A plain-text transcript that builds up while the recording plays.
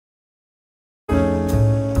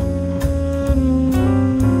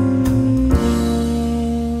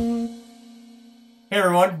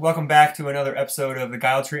everyone, welcome back to another episode of the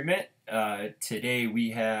Guile Treatment. Today we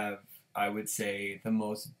have, I would say, the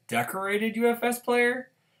most decorated UFS player.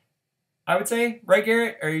 I would say, right,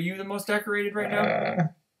 Garrett? Are you the most decorated right now?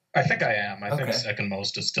 I think I am. I think second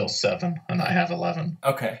most is still 7, and I have 11.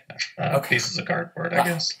 Okay. Pieces of cardboard, I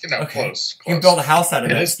guess. Close. You can build a house out of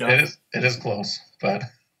that stuff. It is close, but...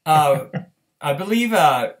 I believe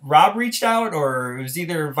Rob reached out, or it was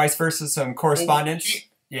either vice versa, some correspondence. Well,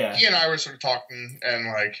 he and I were sort of talking, and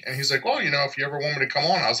he's like, well, if you ever want me to come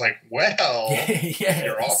on, I was like, well, yes.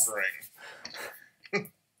 You're offering.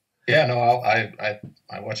 Yeah, no, I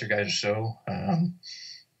watch your guys' show.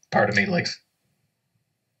 Part of me likes...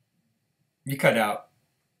 You cut out.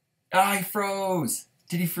 He froze.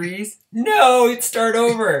 Did he freeze? No, start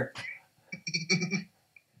over.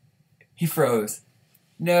 He froze.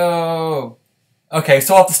 No. Okay,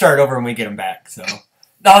 so I'll have to start over when we get him back, so...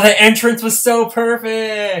 Oh, the entrance was so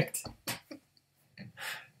perfect.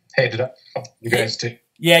 Hey, did you guys too?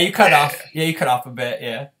 Yeah, you cut off. Yeah, you cut off a bit.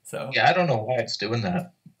 Yeah, so. Yeah, I don't know why it's doing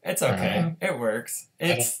that. It's okay. It works.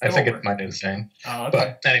 I think it's my new thing. Oh, okay.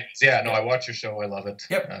 But anyways, yeah, no, I watch your show. I love it.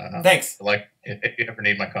 Yep. Thanks. If you ever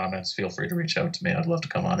need my comments, feel free to reach out to me. I'd love to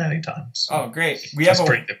come on anytime. So. Oh, great. We have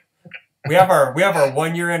our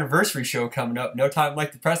 1 year anniversary show coming up. No time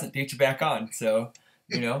like the present to get you back on. So,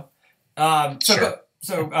 Sure.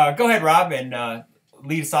 So go ahead, Rob, and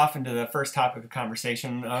lead us off into the first topic of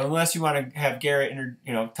conversation. Unless you want to have Garrett,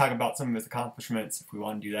 talk about some of his accomplishments, if we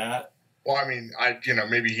want to do that. Well, I mean,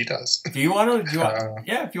 maybe he does. Do you want to?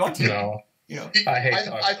 Yeah, if you want to. No.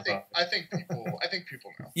 I think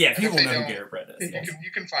people know. Yeah, people know who Garett Brett is. You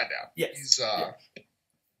can find out. Yes.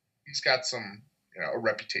 He's got some, a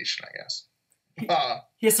reputation, I guess.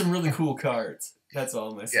 He has some really cool cards. That's all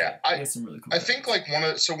I'm gonna say. Yeah, he has some really cool cards. I think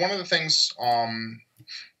one of the things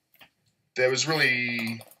that was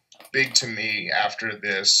really big to me after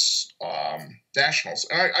this Nationals,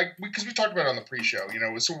 and because we talked about it on the pre-show,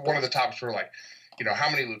 it was one of the topics were how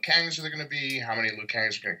many Liu Kangs are there going to be? How many Liu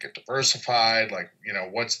Kangs are going to get diversified?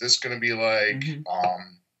 What's this going to be like? Mm-hmm.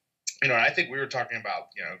 And I think we were talking about,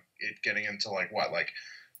 it getting into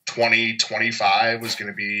 2025 was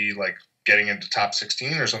going to be getting into top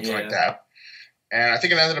 16 or something like that. And I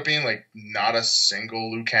think it ended up being not a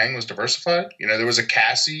single Liu Kang was diversified. There was a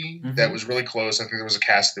Cassie that was really close. I think there was a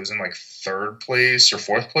Cassie that was in 3rd place or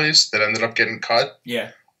 4th place that ended up getting cut.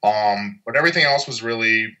 Yeah. But everything else was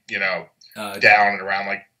really, down and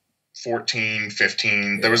around 14,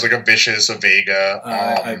 15. Yeah. There was a Vicious, a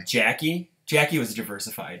Vega. Jackie was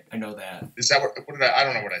diversified. I know that. Is that what did I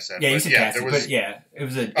don't know what I said. Yeah, you said Cassie, but it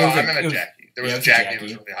was a... I meant a Jackie. There was a Jackie that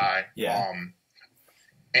was really high. Yeah.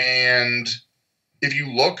 And... if you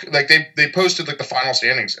look, they posted the final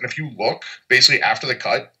standings, and if you look, basically after the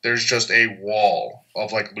cut, there's just a wall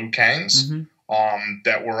of Liu Kangs,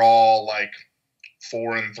 that were all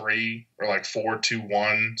 4-3 or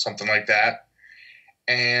 4-2-1, something like that.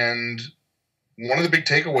 And one of the big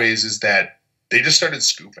takeaways is that they just started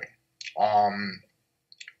scooping.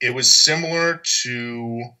 It was similar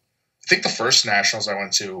to, I think the first Nationals I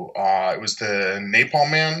went to, it was the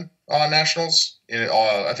Napalm Man Nationals.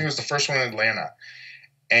 I think it was the first one in Atlanta.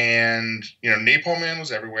 And, Napalm Man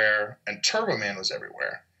was everywhere, and Turbo Man was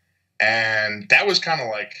everywhere. And that was kind of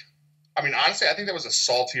honestly, I think that was a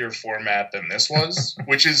saltier format than this was,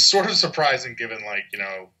 which is sort of surprising given,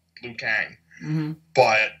 Liu Kang. Mm-hmm.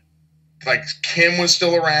 But, Kim was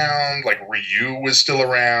still around, Ryu was still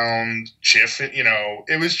around, Chiff,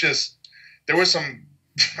 it was just, there was some,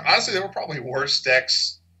 honestly, there were probably worse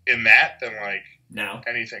decks in that than,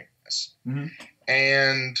 anything. Mm-hmm.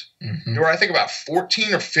 And there were, I think, about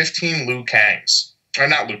 14 or 15 Liu Kangs. Or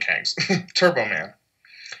not Liu Kangs. Turbo Man.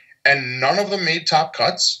 And none of them made top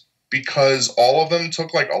cuts because all of them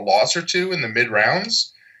took a loss or two in the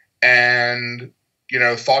mid-rounds and,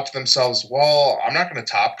 thought to themselves, well, I'm not going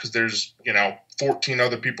to top because there's, 14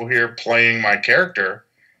 other people here playing my character.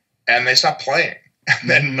 And they stopped playing. And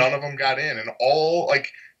then none of them got in. And all,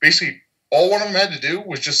 basically, all one of them had to do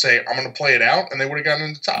was just say, I'm going to play it out, and they would have gotten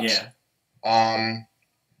into tops. Yeah. And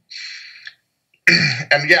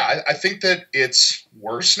I think that it's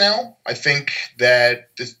worse now. I think that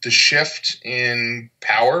the shift in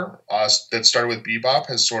power that started with Bebop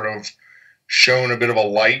has sort of shown a bit of a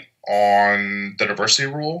light on the diversity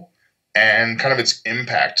rule and kind of its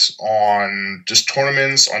impact on just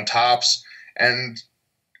tournaments, on tops. And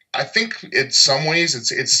I think in some ways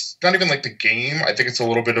it's not even the game. I think it's a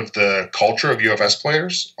little bit of the culture of UFS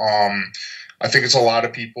players. I think it's a lot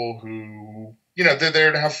of people who, they're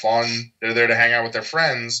there to have fun. They're there to hang out with their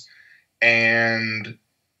friends. And,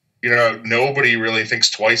 nobody really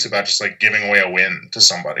thinks twice about just giving away a win to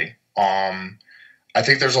somebody. I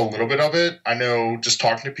think there's a little bit of it. I know just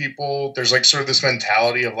talking to people, there's like sort of this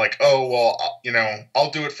mentality of like, oh, well,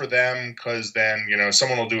 I'll do it for them because then,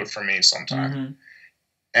 someone will do it for me sometime. Mm-hmm.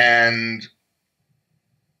 And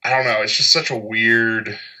I don't know. It's just such a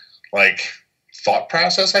weird, like, thought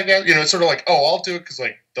process, I guess. It's sort of like, oh, I'll do it because,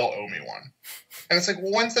 like, they'll owe me one. And it's like,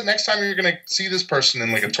 well, when's the next time you're going to see this person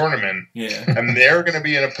in, like, a tournament? Yeah. And they're going to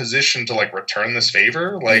be in a position to, like, return this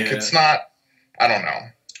favor? Like, It's not, I don't know.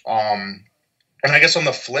 And I guess on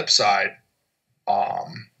the flip side,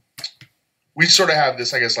 we sort of have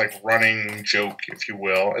this, I guess, like, running joke, if you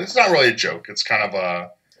will. It's not really a joke. It's kind of a,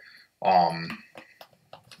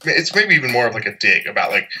 it's maybe even more of, like, a dig about,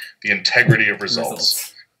 like, the integrity of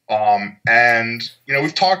results. And,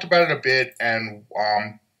 we've talked about it a bit, and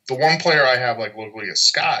the one player I have, like, locally is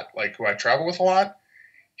Scott, like, who I travel with a lot.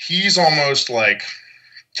 He's almost, like,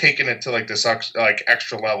 taken it to, like, this, like,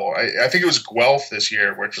 extra level. I think it was Guelph this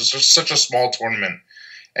year, which was just such a small tournament.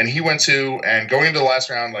 And he went to, and going into the last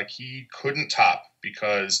round, like, he couldn't top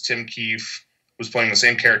because Tim Keefe was playing the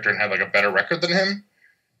same character and had, like, a better record than him.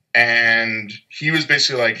 And he was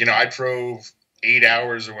basically like, I drove 8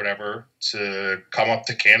 hours or whatever to come up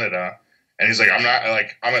to Canada. And he's like, I'm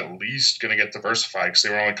at least going to get diversified because they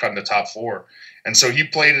were only cutting the top 4. And so he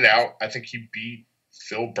played it out. I think he beat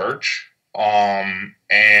Phil Birch. And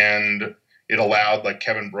it allowed, like,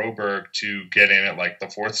 Kevin Broberg to get in at, like, the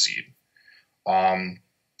 4th seed.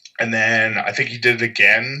 And then I think he did it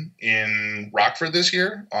again in Rockford this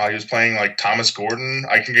year. He was playing, like, Thomas Gordon,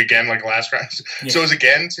 I think, again, like, last round. Yeah. So it was,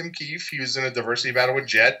 again, Tim Keefe. He was in a diversity battle with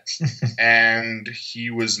Jet, and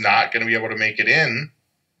he was not going to be able to make it in.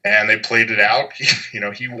 And they played it out.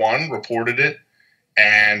 He won, reported it,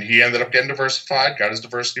 and he ended up getting diversified, got his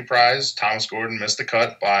diversity prize. Thomas Gordon missed the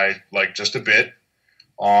cut by, like, just a bit.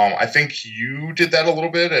 I think you did that a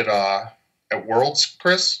little bit at Worlds,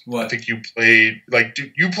 Chris. What? I think you played, like,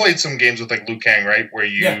 you played some games with, like, Liu Kang, right? Where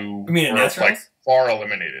you were, like, far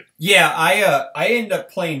eliminated. Yeah, I ended up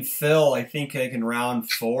playing Phil, I think, like, in round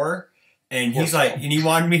 4. And he's like, and he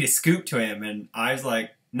wanted me to scoop to him. And I was like,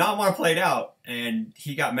 no, I want to play it out. And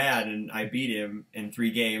he got mad, and I beat him in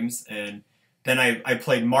 3 games. And then I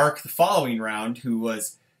played Mark the following round, who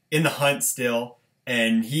was in the hunt still.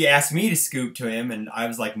 And he asked me to scoop to him, and I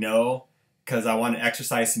was like, no, because I want to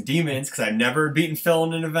exercise some demons, because I'd never beaten Phil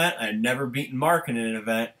in an event. I'd never beaten Mark in an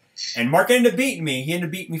event. And Mark ended up beating me. He ended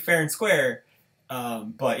up beating me fair and square.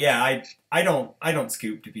 But yeah, I don't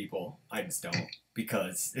scoop to people. I just don't,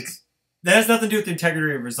 because that has nothing to do with the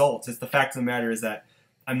integrity of results. It's the fact of the matter is that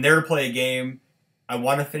I'm there to play a game. I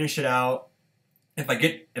want to finish it out. If I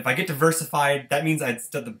get diversified, that means I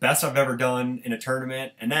did the best I've ever done in a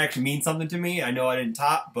tournament, and that actually means something to me. I know I didn't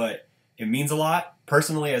top, but it means a lot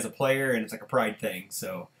personally as a player, and it's like a pride thing.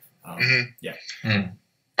 So, yeah. Mm.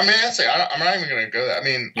 I mean, I'm not even going to go there. I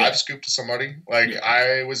mean, yeah. I've scooped to somebody. Like,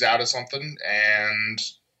 I was out of something, and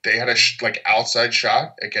they had a outside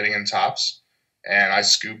shot at getting in tops, and I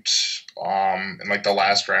scooped in, like, the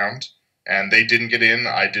last round, and they didn't get in.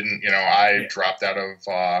 I didn't. I dropped out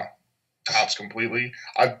of tops completely.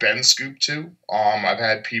 I've been scooped to. I've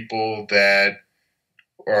had people that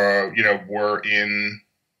were in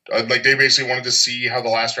like, they basically wanted to see how the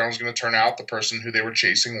last round was going to turn out. The person who they were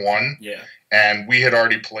chasing won. Yeah. And we had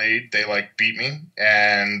already played. They, like, beat me,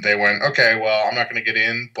 and they went, okay, well, I'm not going to get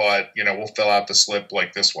in, but we'll fill out the slip,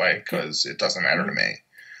 like, this way because it doesn't matter to me.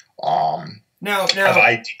 Now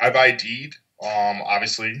I've ID'd.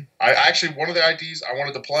 Obviously, one of the IDs I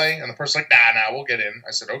wanted to play, and the person's like, nah, we'll get in.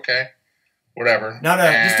 I said, okay. Whatever. No,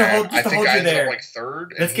 just to hold you there. Like,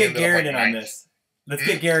 3rd. Let's get Garett in on this. Let's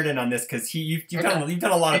get Garett in on this, because you've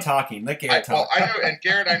done a lot of talking. Let Garett talk. Well, I know, and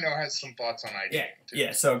Garett I know has some thoughts on ID.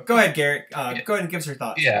 Yeah. So go ahead, Garett. Go ahead and give us your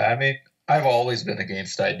thoughts. Yeah, I mean, I've always been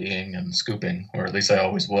against IDing and scooping, or at least I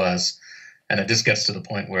always was, and it just gets to the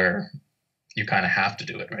point where you kind of have to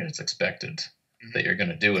do it, right? It's expected that you're going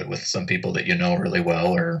to do it with some people that you know really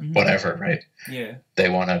well, or whatever, right? Yeah. They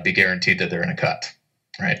want to be guaranteed that they're in a cut,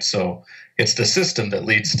 right? So it's the system that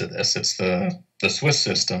leads to this. It's the Swiss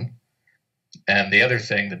system. And the other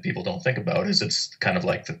thing that people don't think about is it's kind of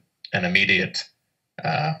like an immediate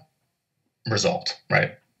result,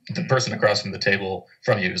 right? The person across from the table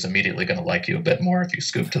from you is immediately going to like you a bit more if you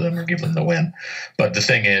scoop to them or give them the win. But the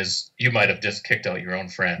thing is, you might have just kicked out your own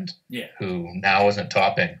friend who now isn't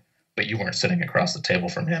topping, but you weren't sitting across the table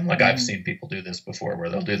from him. Like, I've seen people do this before, where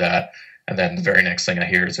they'll do that, and then the very next thing I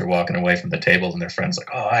hear is they're walking away from the table and their friend's like,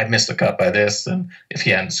 oh, I missed the cut by this, and if he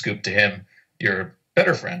hadn't scooped to him, your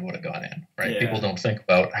better friend would have gone in, right? People don't think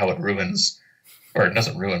about how it ruins, or it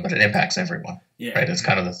doesn't ruin, but it impacts everyone, right? It's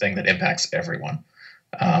kind of the thing that impacts everyone,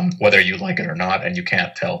 whether you like it or not, and you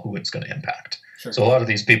can't tell who it's going to impact. Sure. So a lot of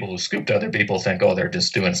these people who scoop to other people think, oh, they're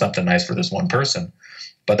just doing something nice for this one person.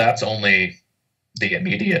 But that's only the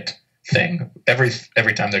immediate thing. Every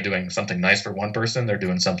time they're doing something nice for one person, they're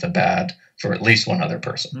doing something bad for at least one other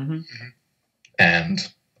person. Mm-hmm. And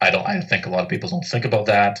I think a lot of people don't think about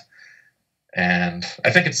that. And I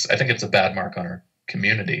think it's a bad mark on our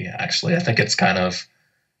community, actually. I think it's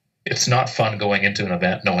not fun going into an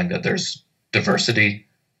event knowing that there's diversity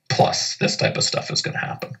plus this type of stuff is going to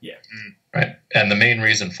happen. Yeah. Right. And the main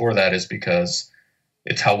reason for that is because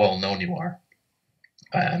it's how well known you are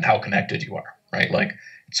and how connected you are, right? Like,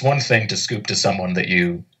 it's one thing to scoop to someone that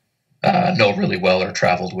you know really well or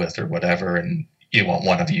traveled with or whatever, and you want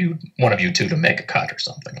one of you two to make a cut or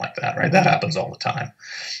something like that, right? That happens all the time.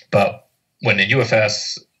 But when in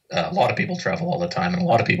UFS, a lot of people travel all the time, and a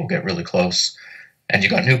lot of people get really close, and you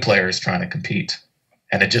got new players trying to compete,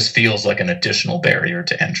 and it just feels like an additional barrier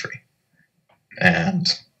to entry. And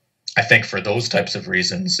I think for those types of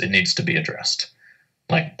reasons, it needs to be addressed.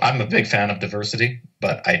 Like, I'm a big fan of diversity,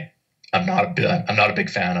 but I'm not a big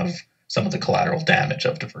fan of some of the collateral damage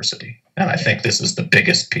of diversity, and I think this is the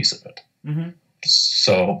biggest piece of it. Mm-hmm.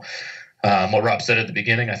 So, what Rob said at the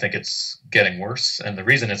beginning, I think it's getting worse, and the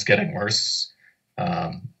reason it's getting worse,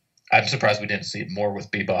 I'm surprised we didn't see it more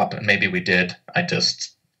with Bebop, and maybe we did. I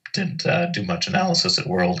just didn't do much analysis at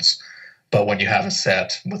Worlds. But when you have a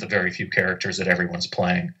set with a very few characters that everyone's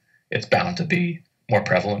playing, it's bound to be more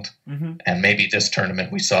prevalent. Mm-hmm. And maybe this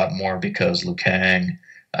tournament we saw it more because Liu Kang,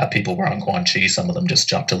 people were on Quan Chi, some of them just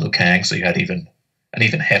jumped to Liu Kang, so you had an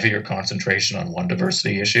even heavier concentration on one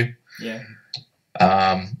diversity issue. Yeah.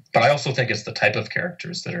 But I also think it's the type of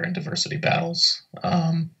characters that are in diversity battles.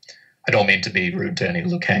 I don't mean to be rude to any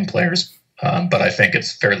Liu Kang players, but I think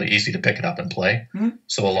it's fairly easy to pick it up and play. Mm-hmm.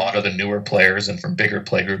 So a lot of the newer players and from bigger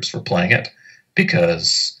play groups were playing it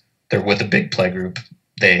because they're with a big play group.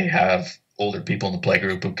 They have older people in the play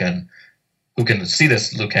group who can see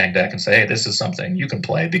this Liu Kang deck and say, hey, this is something you can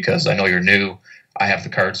play because I know you're new. I have the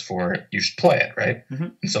cards for it. You should play it, right? Mm-hmm.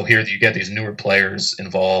 And so here you get these newer players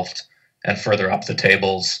involved and further up the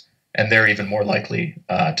tables, and they're even more likely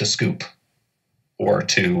to scoop or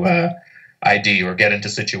to ID or get into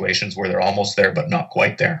situations where they're almost there but not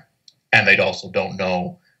quite there. And they also don't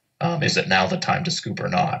know, is it now the time to scoop or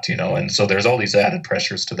not? And so there's all these added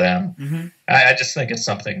pressures to them. Mm-hmm. I just think it's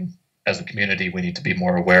something as a community we need to be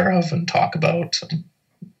more aware of and talk about,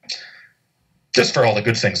 just for all the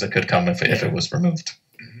good things that could come if it was removed.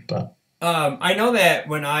 But I know that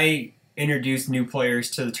when I introduced new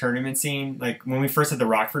players to the tournament scene, like when we first had the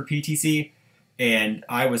Rockford PTC, and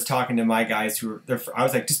I was talking to my guys I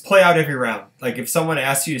was like, just play out every round. Like, if someone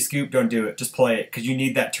asks you to scoop, don't do it. Just play it, because you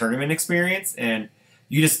need that tournament experience, and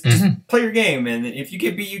you just play your game. And if you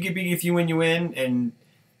get beat, you get beat. If you win, you win. And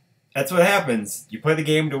that's what happens. You play the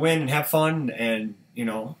game to win and have fun, and,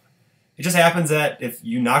 it just happens that if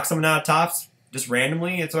you knock someone out of tops just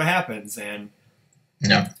randomly, it's what happens. And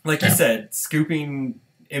like you said, scooping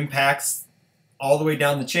impacts all the way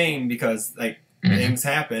down the chain because, like, things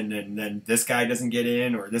happen, and then this guy doesn't get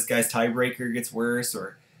in, or this guy's tiebreaker gets worse,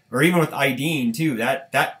 or even with IDing too.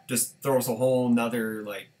 That just throws a whole nother,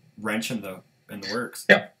 like, wrench in the works.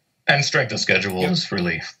 Yep. And strength of schedule is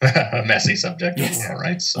really a messy subject as well,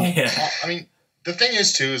 right? So I mean, the thing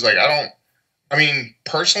is too is, like,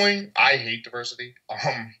 personally, I hate diversity.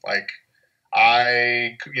 Like,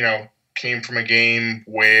 I came from a game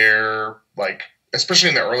where, like, especially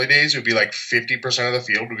in the early days, it would be like 50% of the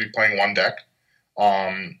field would be playing one deck.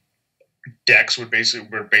 Decks were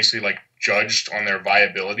basically like judged on their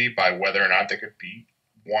viability by whether or not they could beat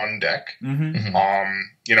one deck. Mm-hmm.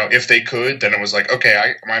 If they could, then it was like,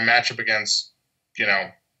 okay, my matchup against,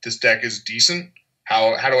 this deck is decent.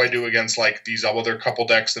 How do I do against, like, these other couple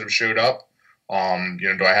decks that have showed up? Do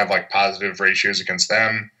I have, like, positive ratios against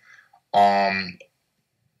them? And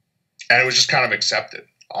it was just kind of accepted.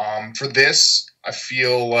 For this, I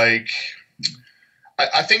feel like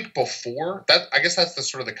I think before that, I guess that's the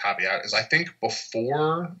sort of the caveat, is I think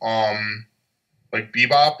before like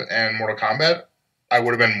Bebop and Mortal Kombat, I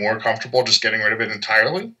would have been more comfortable just getting rid of it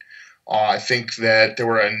entirely. I think that there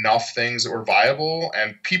were enough things that were viable,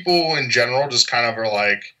 and people in general just kind of are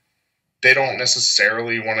like, they don't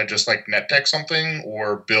necessarily want to just, like, net deck something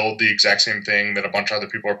or build the exact same thing that a bunch of other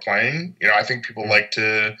people are playing. I think people like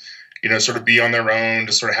to, sort of be on their own,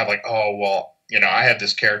 to sort of have, like, oh, well, I had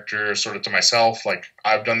this character sort of to myself. Like,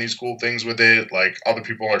 I've done these cool things with it. Like, other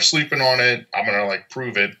people are sleeping on it. I'm going to, like,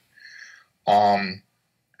 prove it. And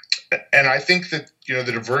I think that, the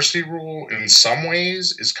diversity rule in some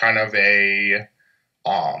ways is kind of a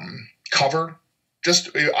cover, just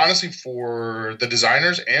honestly, for the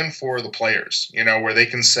designers and for the players, where they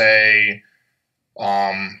can say,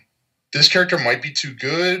 This character might be too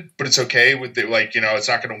good, but it's okay with the, like, it's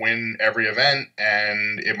not going to win every event,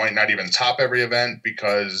 and it might not even top every event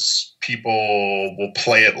because people will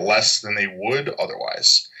play it less than they would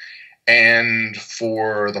otherwise. And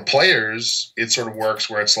for the players, it sort of works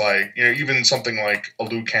where it's like, even something like a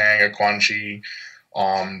Liu Kang, a Quan Chi,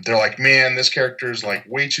 they're like, man, this character is like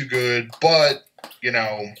way too good, but,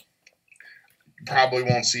 probably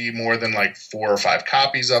won't see more than like 4 or 5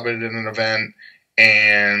 copies of it in an event.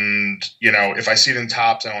 And, if I see it in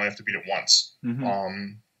tops, I only have to beat it once.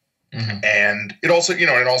 And it also,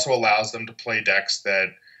 it also allows them to play decks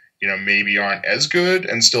that, maybe aren't as good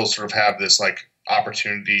and still sort of have this like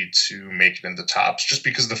opportunity to make it into tops, just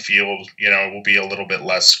because the field, will be a little bit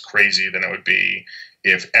less crazy than it would be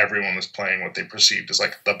if everyone was playing what they perceived as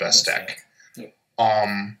like the best deck. Yeah.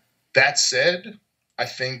 That said, I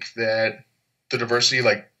think that the diversity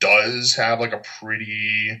like does have like a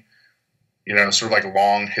pretty, sort of like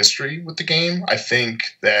long history with the game. I think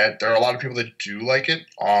that there are a lot of people that do like it.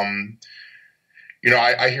 I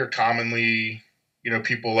hear commonly,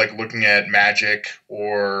 people like looking at Magic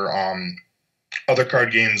or other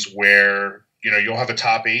card games where, you'll have a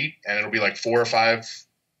top 8 and it'll be like 4 or 5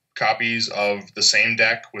 copies of the same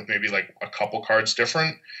deck with maybe like a couple cards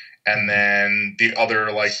different. And then the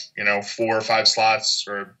other like, 4 or 5 slots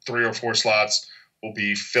or 3 or 4 slots will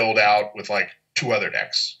be filled out with like 2 other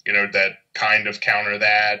decks, that kind of counter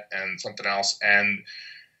that and something else. And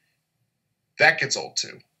that gets old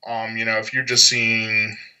too. If you're just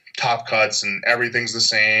seeing top cuts and everything's the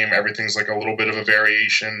same, everything's like a little bit of a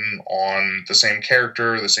variation on the same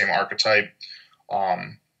character, the same archetype,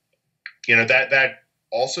 that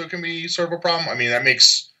also can be sort of a problem. I mean, that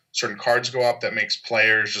makes certain cards go up, that makes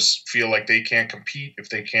players just feel like they can't compete if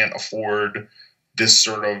they can't afford this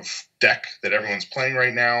sort of deck that everyone's playing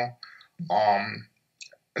right now.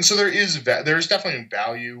 And so there's definitely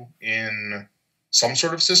value in some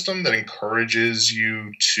sort of system that encourages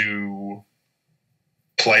you to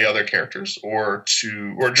play other characters or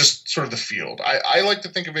just sort of the field. I like to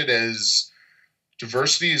think of it as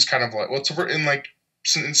diversity is kind of like,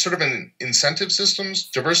 in sort of in incentive systems,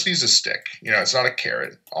 diversity is a stick. It's not a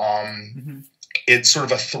carrot. It's sort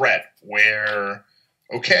of a threat where,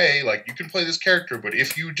 okay, like you can play this character, but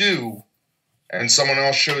if you do, and someone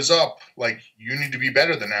else shows up, like you need to be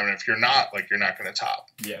better than them. And if you're not, like you're not going to top.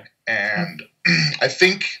 Yeah. And I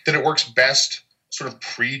think that it works best sort of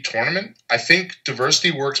pre-tournament. I think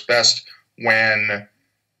diversity works best when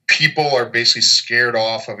people are basically scared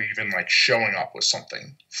off of even like showing up with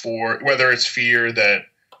something, for whether it's fear that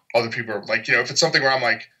other people are like, if it's something where I'm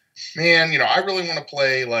like, man, I really want to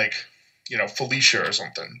play like, Felicia or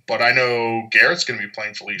something, but I know Garett's going to be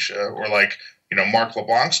playing Felicia, or like, Mark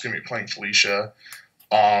LeBlanc's going to be playing Felicia.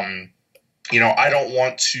 I don't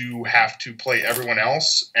want to have to play everyone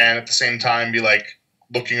else and at the same time be like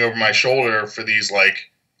looking over my shoulder for these like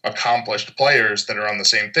accomplished players that are on the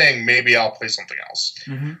same thing. Maybe I'll play something else.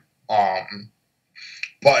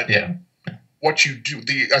 But yeah, what you do,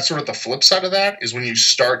 that's sort of the flip side of that is when you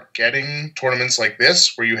start getting tournaments like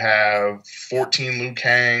this where you have 14 Liu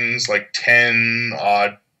Kangs, like 10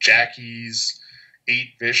 Jackies,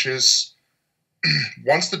 8 Vicious.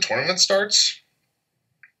 Once the tournament starts,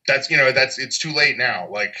 it's too late now.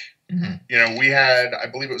 Like, we had, I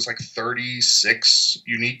believe it was like 36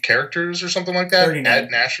 unique characters or something like that 39. At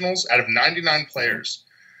Nationals out of 99 players.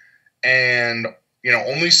 And,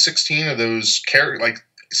 only 16 of those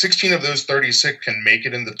 16 of those 36 can make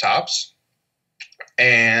it into tops.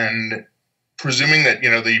 And presuming that,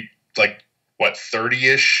 the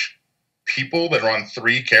 30-ish people that are on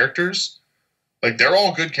 3 characters, like they're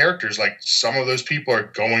all good characters. Like some of those people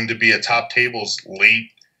are going to be at top tables late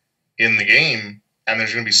in the game, and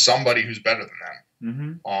there's going to be somebody who's better than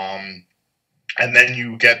them. And then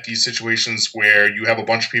you get these situations where you have a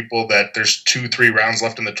bunch of people that there's 2-3 rounds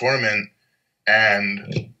left in the tournament,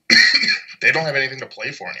 and they don't have anything to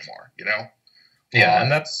play for anymore. Yeah,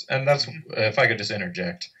 and that's if I could just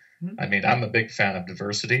interject. I mean, I'm a big fan of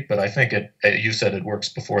diversity, but I think you said it works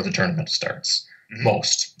before the tournament starts.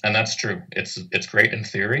 Most, and that's true. It's great in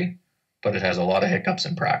theory, but it has a lot of hiccups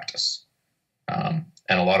in practice, and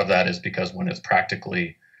a lot of that is because when it's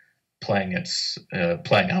practically playing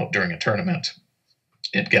out during a tournament,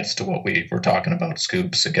 it gets to what we were talking about,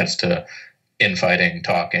 scoops. It gets to infighting,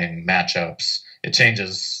 talking, matchups. It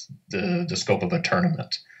changes the scope of a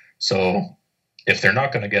tournament. So if they're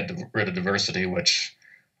not going to get rid of diversity, which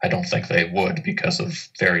I don't think they would because of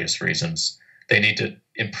various reasons, they need to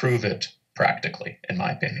improve it practically, in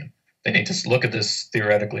my opinion. They need to look at this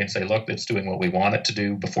theoretically and say, look, it's doing what we want it to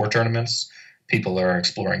do before tournaments. People are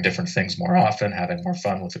exploring different things more often, having more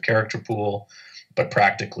fun with the character pool. but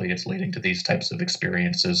practically it's leading to these types of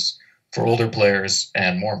experiences for older players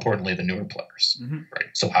and, more importantly, the newer players. Right.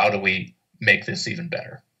 So how do we make this even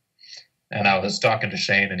better? And I was talking to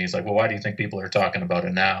Shane, and he's like, well, why do you think people are talking about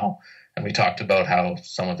it now? And we talked about how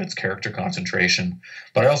some of it's character concentration,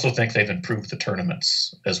 but I also think they've improved the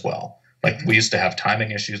tournaments as well. Like, we used to have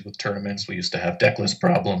timing issues with tournaments. We used to have deck list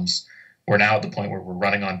problems. We're now at the point where we're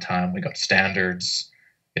running on time. We got standards.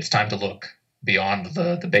 It's time to look beyond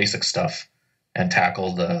the basic stuff and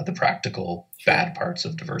tackle the practical bad parts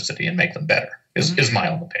of diversity and make them better, is my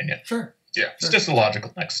own opinion. Sure. Yeah. It's just a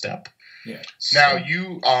logical next step. Yeah. So, now,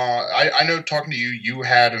 you, I know talking to you, you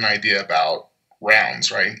had an idea about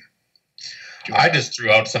rounds, right? I just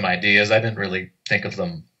threw out some ideas. I didn't really think of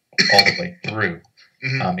them all the way through.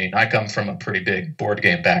 I mean, I come from a pretty big board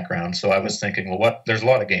game background, so I was thinking, well, there's a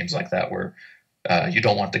lot of games like that where you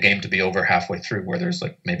don't want the game to be over halfway through, where there's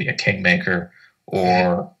like maybe a kingmaker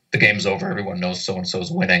or the game's over, everyone knows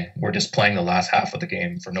so-and-so's winning. We're just playing the last half of the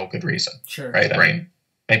game for no good reason. Sure. Right? I mean,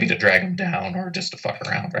 maybe to drag them down or just to fuck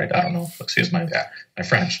around, right? I don't know. Excuse my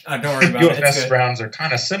French. Don't worry about it. UFS rounds are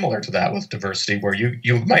kind of similar to that with diversity, where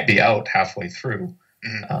you might be out halfway through,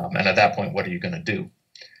 and at that point, what are you going to do?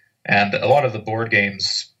 And a lot of the board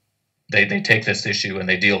games, they take this issue and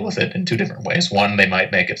they deal with it in two different ways. One, they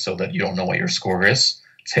might make it so that you don't know what your score is.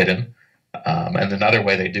 It's hidden. And another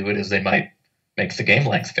way they do it is they might make the game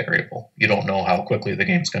length variable. You don't know how quickly the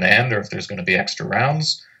game's going to end or if there's going to be extra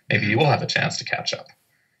rounds. Maybe you will have a chance to catch up.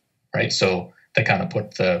 Right? So they kind of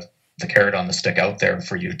put the carrot on the stick out there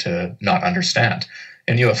for you to not understand.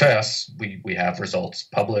 In UFS, we have results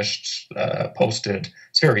published, posted.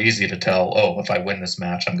 It's very easy to tell, if I win this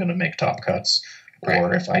match, I'm going to make top cuts. Right.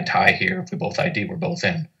 Or if I tie here, if we both ID, we're both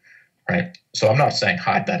in. Right? So I'm not saying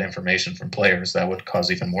hide that information from players. That would cause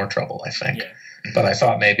even more trouble, I think. Yeah. But I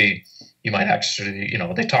thought maybe you might actually,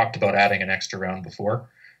 they talked about adding an extra round before.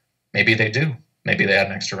 Maybe they do. Maybe they add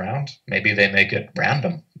an extra round. Maybe they make it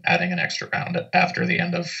random, adding an extra round after the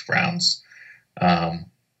end of rounds.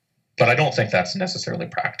 But I don't think that's necessarily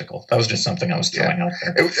practical. That was just something I was throwing out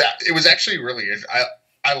there. It was actually really,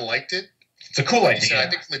 I liked it. It's a cool idea. I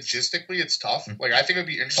think logistically it's tough. Like, I think it would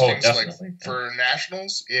be interesting for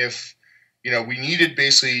nationals if, we needed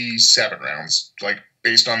basically 7 rounds, like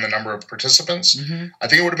based on the number of participants. I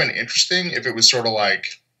think it would have been interesting if it was sort of like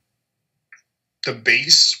the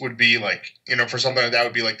base would be like, for something like that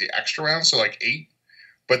would be like the extra round, so like 8.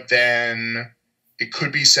 But then it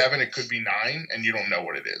could be 7, it could be 9, and you don't know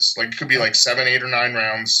what it is. Like, it could be like 7, 8, or 9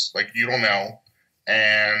 rounds, like you don't know.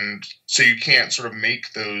 And so you can't sort of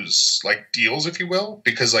make those like deals, if you will,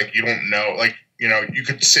 because like you don't know, like, you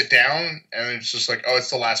could sit down and it's just like, it's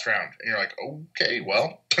the last round. And you're like, okay,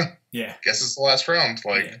 well, yeah, guess it's the last round.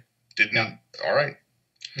 Like, all right.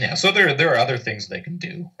 Yeah, so there are other things they can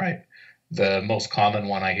do, right? The most common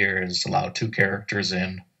one I hear is allow 2 characters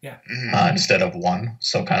in instead of 1,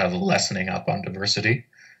 so kind of lessening up on diversity.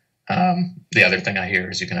 The other thing I hear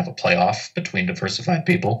is you can have a playoff between diversified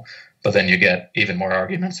people, but then you get even more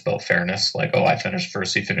arguments about fairness, like, I finished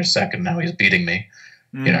first, he finished second, now he's beating me.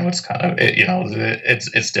 It's kind of,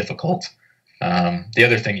 it's difficult. The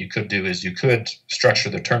other thing you could do is you could structure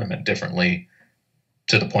the tournament differently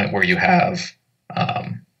to the point where you have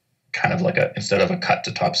kind of like instead of a cut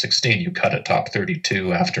to top 16, you cut at top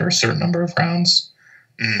 32 after a certain number of rounds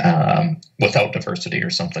without diversity or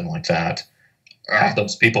something like that. Have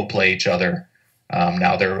those people play each other.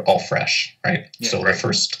 Now they're all fresh, right? Yeah, so the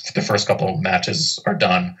first couple of matches are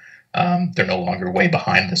done. They're no longer way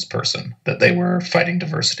behind this person that they were fighting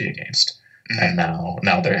diversity against. And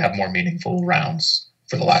now they have more meaningful rounds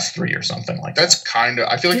for the last 3 or something like that.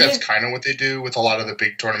 I feel like that's kind of what they do with a lot of the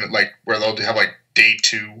big tournament, like where they'll have like day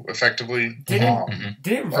 2 effectively.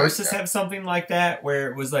 Didn't Versus have something like that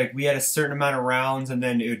where it was like we had a certain amount of rounds and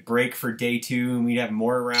then it would break for day 2 and we'd have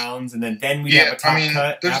more rounds and then we'd have a top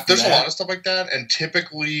cut. There's a lot of stuff like that, and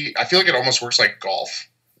typically I feel like it almost works like golf,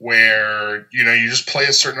 where you just play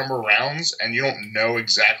a certain number of rounds and you don't know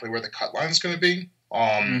exactly where the cut line is going to be.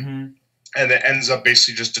 And it ends up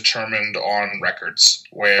basically just determined on records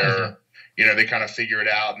where, they kind of figure it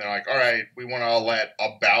out and they're like, all right, we want to let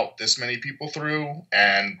about this many people through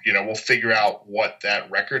and, we'll figure out what that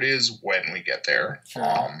record is when we get there.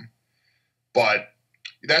 Sure. But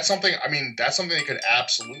that's something they could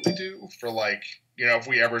absolutely do for like, if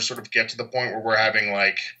we ever sort of get to the point where we're having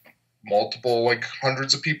like multiple, like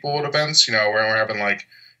hundreds of people at events, where we're having like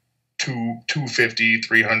 250,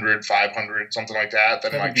 300, 500, something like that,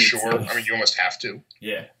 then like, sure. I mean, you almost have to.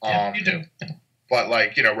 Yeah. You do. Yeah. But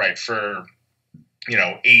like, right, for,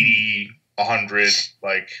 80, 100,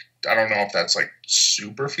 like, I don't know if that's like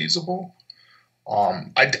super feasible.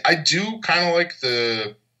 I do kind of like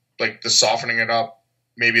the softening it up,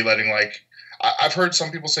 maybe letting like I've heard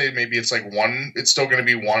some people say maybe it's like one. It's still going to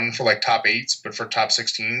be one for like top 8s, but for top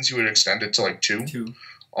 16s, you would extend it to like 2.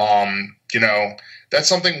 You know, that's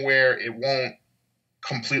something where it won't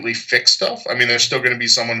completely fix stuff. I mean, there's still going to be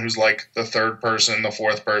someone who's like the 3rd person, the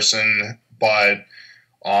 4th person, but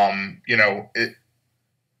you know,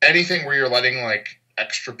 anything where you're letting like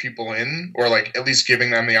extra people in, or like at least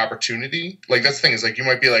giving them the opportunity. Like that's the thing is like you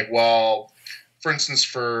might be like, well, for instance,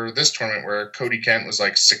 for this tournament where Cody Kent was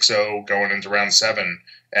like 6-0 going into round 7,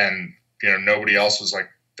 and you know nobody else was like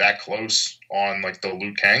that close on like the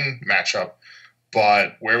Liu Kang matchup.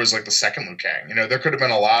 But where was like the second Liu Kang? You know, there could have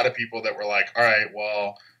been a lot of people that were like, all right,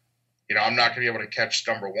 well, you know, I'm not going to be able to catch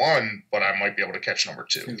number 1, but I might be able to catch number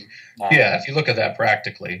 2. Yeah, if you look at that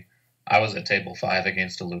practically, I was at table 5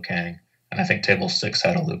 against a Liu Kang, and I think table 6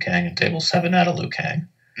 had a Liu Kang, and table 7 had a Liu Kang.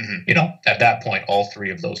 Mm-hmm. You know, at that point, all 3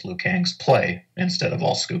 of those Liu Kangs play instead of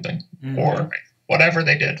all scooping, or whatever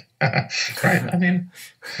they did. Right? I mean,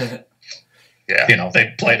 yeah, you know,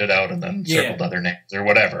 they played it out and then circled other names or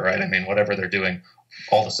whatever, right? I mean, whatever they're doing,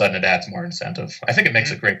 all of a sudden it adds more incentive. I think it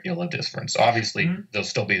makes a great deal of difference. Obviously, there'll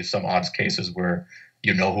still be some odds cases where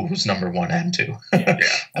you know who's number 1 and 2.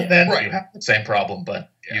 And then you have the same problem, but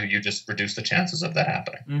you just reduce the chances of that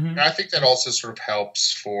happening. And I think that also sort of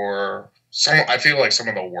helps for I feel like some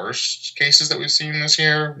of the worst cases that we've seen this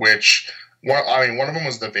year, which one of them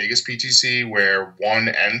was the Vegas PTC where 1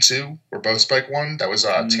 and 2 were both spike 1. That was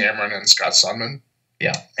Tamron and Scott Sundman.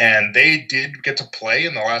 Yeah. And they did get to play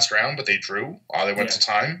in the last round, but they drew. They went to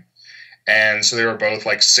time. And so they were both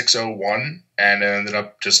like 6-0-1 and ended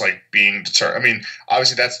up just like being deterred. I mean,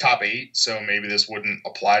 obviously that's top 8, so maybe this wouldn't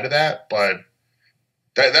apply to that, but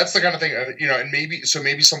that's the kind of thing, you know, and maybe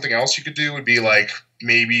something else you could do would be like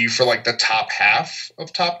maybe for like the top half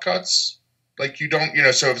of top cuts, like you don't, you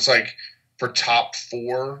know, so if it's like for top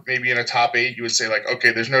 4, maybe in a top 8, you would say like,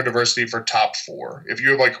 okay, there's no diversity for top 4. If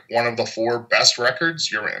you have like one of the 4 best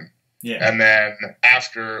records, you're in. Yeah. And then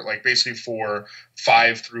after, like basically for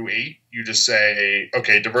 5 through 8, you just say,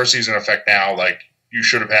 okay, diversity is in effect now. Like you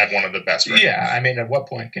should have had one of the best records. Yeah. I mean, at what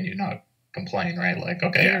point can you not complain, right? Like,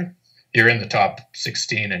 okay, you're in the top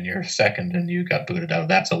 16 and you're second and you got booted out.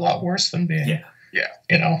 That's a lot worse than being,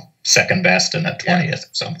 you know, second best and at 20th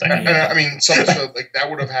or something. I mean, so like that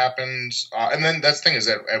would have happened. And then that's the thing is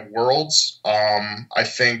that at Worlds, I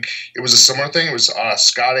think it was a similar thing. It was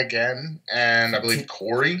Scott again and I believe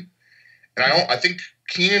Corey. And I think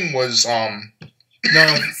Keenan was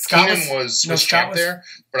trapped there,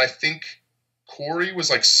 but I think Corey was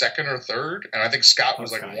like second or third, and I think Scott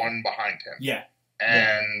was like 1 behind him. Yeah.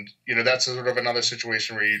 And you know that's sort of another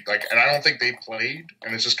situation where you like, and I don't think they played,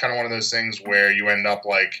 and it's just kind of one of those things where you end up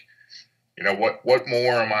like, you know, what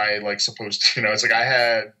more am I like supposed to? You know, it's like I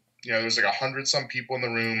had, you know, there's like 100 some people in the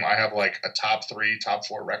room. I have like a top 3, top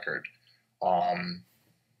 4 record.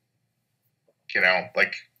 You know,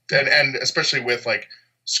 like. And especially with like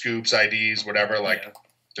scoops, IDs, whatever, like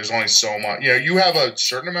there's only so much. You know, you have a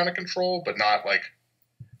certain amount of control, but not like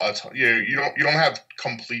you don't have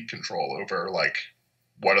complete control over like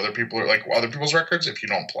what other people are like other people's records if you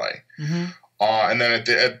don't play. And then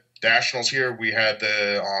at Nationals here we had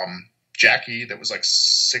the Jackie that was like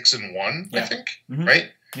 6-1, I think,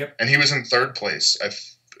 right? Yep. And he was in 3rd place.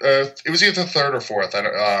 It was either 3rd or 4th. I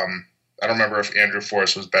don't remember if Andrew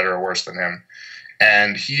Forrest was better or worse than him.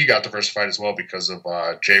 And he got diversified as well because of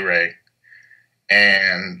J-Ray.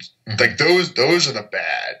 And like those are the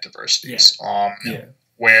bad diversities.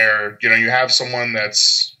 Where, you know, you have someone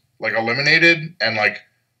that's like eliminated and like,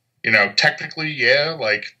 you know, technically,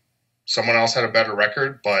 like someone else had a better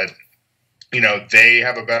record, but you know, they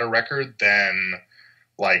have a better record than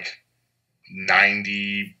like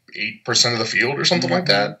 98% of the field or something like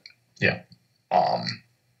that. Yeah.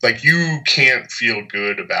 Like you can't feel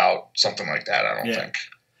good about something like that. I don't think.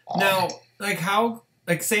 Now, like how,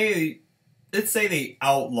 like let's say they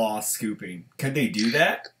outlaw scooping. Could they do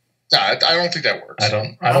that? No, I don't think that works. I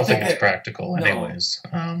don't think it's practical, anyways.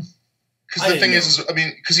 Because the thing is, I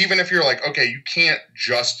mean, because even if you're like, okay, you can't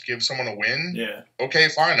just give someone a win. Yeah. Okay,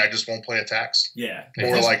 fine. I just won't play attacks. Yeah.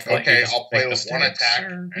 Or like, okay, I'll play with one attack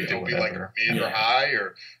and it'll be like mid or high,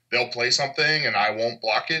 or they'll play something and I won't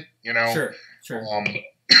block it. You know. Sure.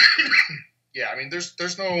 Yeah, I mean,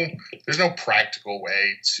 there's no practical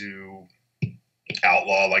way to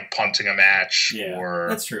outlaw like punting a match or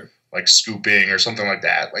that's true. Like scooping or something like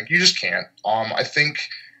that. Like you just can't. I think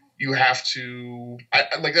you have to.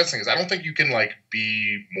 Like that's the thing is I don't think you can like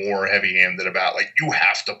be more heavy-handed about like you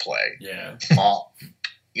have to play. Yeah.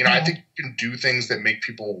 You know, I think you can do things that make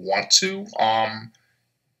people want to.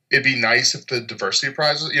 it'd be nice if the diversity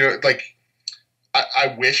prizes, like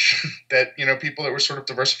I wish that, people that were sort of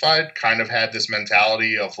diversified kind of had this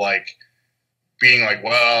mentality of like being like,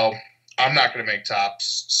 well, I'm not going to make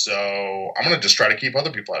tops, so I'm going to just try to keep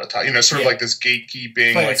other people out of top. Sort of like this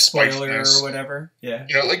gatekeeping, play like spoiler or whatever. Yeah.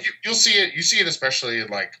 Like you'll see it. You see it especially in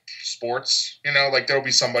like sports. Like there'll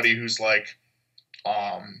be somebody who's like,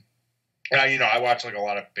 and I watch like a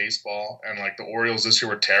lot of baseball, and like the Orioles this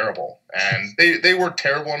year were terrible, and they were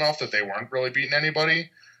terrible enough that they weren't really beating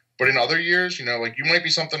anybody. But in other years, like you might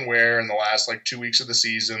be something where in the last like 2 weeks of the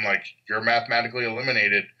season, like you're mathematically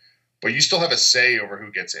eliminated, but you still have a say over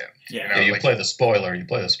who gets in. Yeah, you like, play the spoiler. You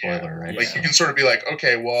play the spoiler, right? Like you can sort of be like,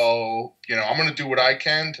 okay, well, I'm going to do what I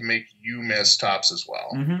can to make you miss tops as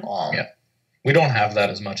well. Yeah, we don't have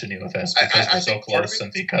that as much in UFS because we're so close,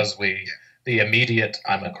 and because the immediate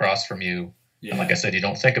I'm across from you. Yeah. And like I said, you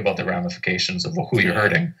don't think about the ramifications of who you're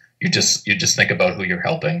hurting. You just think about who you're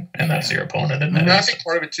helping, and that's your opponent. And I think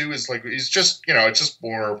part of it too is like it's just it's just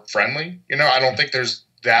more friendly. I don't think there's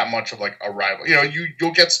that much of like a rival.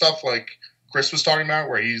 You'll get stuff like Chris was talking about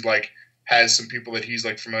where he's like has some people that he's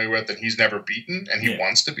like familiar with and he's never beaten and he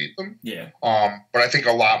wants to beat them. Yeah. But I think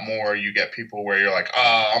a lot more you get people where you're like,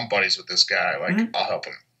 I'm buddies with this guy. Like I'll help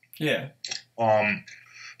him. Yeah. I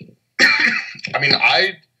mean,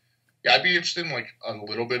 I'd be interested in like a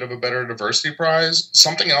little bit of a better diversity prize.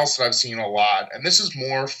 Something else that I've seen a lot, and this is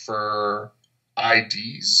more for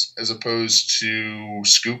IDs as opposed to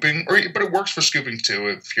scooping, but it works for scooping too.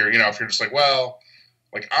 If you're just like, well,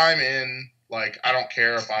 like I'm in, like I don't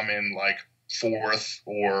care if I'm in like 4th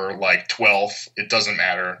or like 12th, it doesn't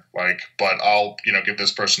matter. Like, but I'll give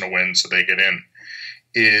this person a win so they get in.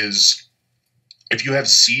 Is if you have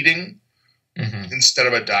seeding instead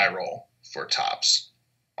of a die roll for tops.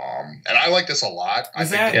 And I like this a lot.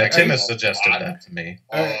 Tim has suggested that to me.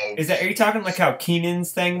 Are you talking like how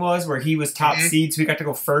Keenan's thing was, where he was top seed, so he got to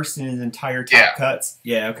go first in his entire top cuts?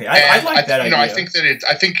 Yeah, okay. I like that idea. I think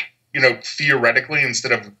that theoretically,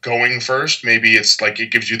 instead of going first, maybe it's like it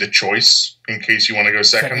gives you the choice in case you want to go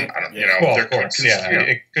second. I don't,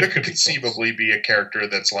 there could conceivably be a character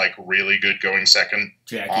that's like really good going second.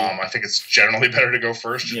 Jackie. I think it's generally better to go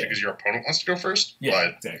first just because your opponent wants to go first. Yeah,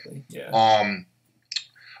 exactly. Yeah.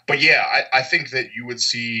 But yeah, I think that you would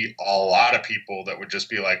see a lot of people that would just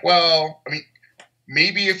be like, well, I mean,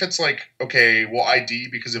 maybe if it's like, okay, well, ID,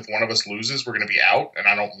 because if one of us loses, we're going to be out, and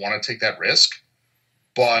I don't want to take that risk.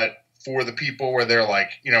 But for the people where they're like,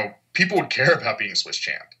 people would care about being Swiss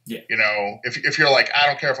champ. Yeah. If you're like, I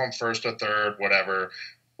don't care if I'm first or third, whatever,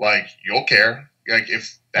 like, you'll care. Like,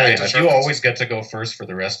 if that you always get to go first for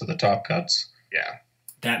the rest of the top cuts. Yeah.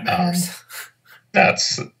 That matters.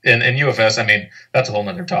 That's in UFS. I mean, that's a whole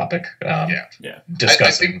nother topic.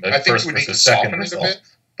 Discussing the first versus second result.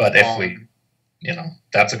 But if we,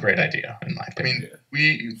 that's a great idea in my opinion. I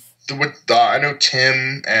mean, I know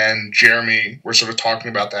Tim and Jeremy were sort of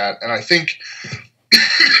talking about that, and I think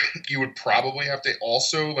you would probably have to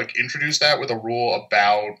also like introduce that with a rule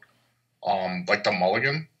about like the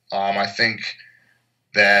mulligan. I think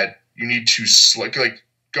that you need to like.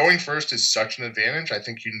 Going first is such an advantage. I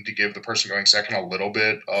think you need to give the person going second a little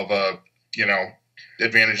bit of a,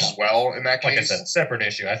 advantage as well in that case. Like I said, separate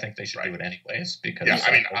issue. I think they should do it anyways because I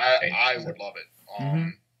mean, I would love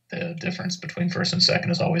it. The difference between first and second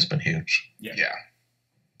has always been huge. Yeah.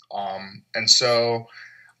 And so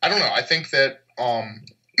I don't know. I think that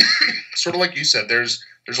sort of like you said, there's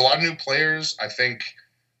a lot of new players. I think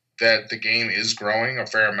that the game is growing a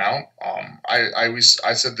fair amount. I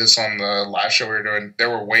said this on the last show we were doing.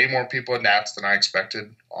 There were way more people at Nats than I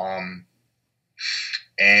expected,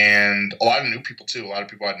 and a lot of new people too. A lot of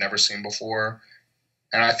people I'd never seen before,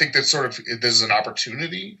 and I think that sort of this is an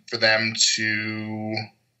opportunity for them to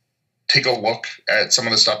take a look at some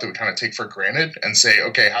of the stuff that we kind of take for granted and say,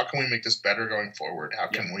 okay, how can we make this better going forward? How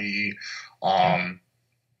can we,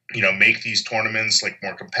 make these tournaments like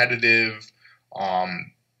more competitive?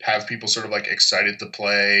 Have people sort of like excited to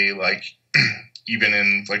play, like even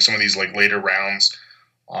in like some of these like later rounds.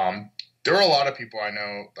 There were a lot of people I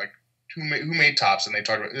know like who made tops, and they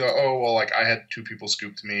talked about, like I had 2 people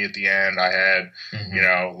scoop to me at the end. I had,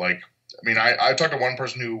 I talked to one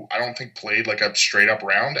person who I don't think played like a straight up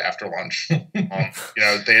round after lunch.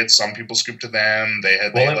 They had some people scoop to them.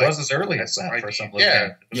 It was as early as that for some.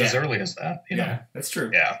 It was as early as that. That's true.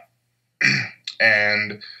 Yeah,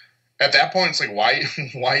 and. At that point, it's like,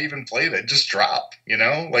 why even play that? Just drop,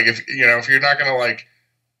 Like, if you're not going to, like,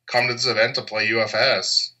 come to this event to play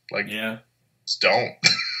UFS, like, just don't.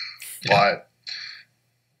 But,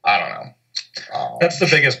 I don't know. That's the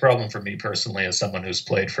biggest problem for me personally as someone who's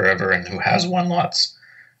played forever and who has won lots.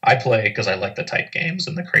 I play because I like the tight games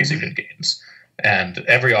and the crazy good games. And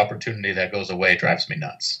every opportunity that goes away drives me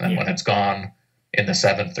nuts. And when it's gone in the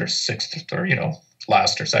 7th or 6th or,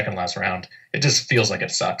 last or second last round, it just feels like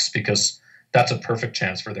it sucks because that's a perfect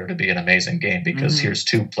chance for there to be an amazing game because here's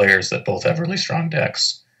two players that both have really strong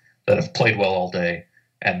decks that have played well all day.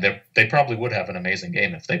 And they probably would have an amazing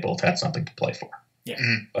game if they both had something to play for. Yeah.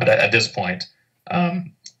 But at this point,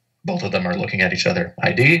 both of them are looking at each other.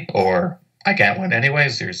 ID or I can't win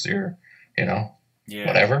anyways. Here's your,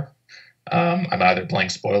 whatever. I'm either playing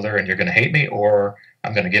spoiler and you're going to hate me, or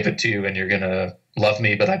I'm going to give it to you and you're going to love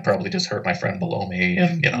me, but I'd probably just hurt my friend below me.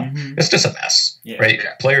 And, it's just a mess, right?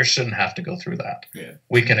 Yeah. Players shouldn't have to go through that. Yeah.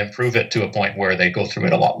 We can improve it to a point where they go through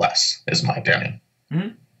it a lot less, is my opinion. Mm-hmm.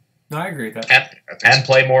 No, I agree with that. And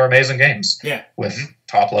play more amazing games. Yeah. With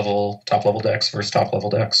top level decks versus top level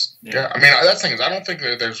decks. Yeah. I mean, that's the thing is I don't think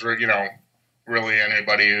that there's, really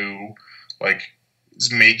anybody who,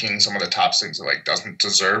 is making some of the tops things that, doesn't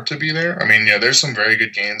deserve to be there. I mean, there's some very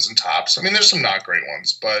good games in tops. I mean, there's some not great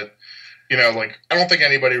ones, but, I don't think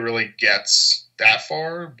anybody really gets that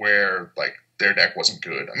far where, their deck wasn't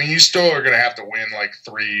good. I mean, you still are going to have to win,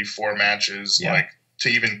 3-4 matches, to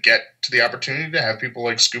even get to the opportunity to have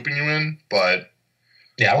people scooping you in, but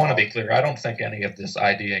I want to be clear. I don't think any of this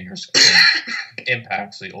IDing or scooping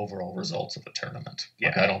impacts the overall results of the tournament.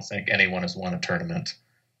 I don't think anyone has won a tournament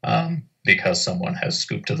because someone has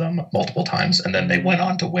scooped to them multiple times and then they went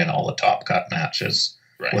on to win all the top cut matches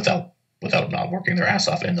without not working their ass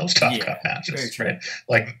off in those top cut matches. Right?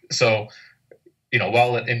 So,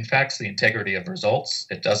 while it impacts the integrity of results,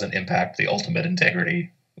 it doesn't impact the ultimate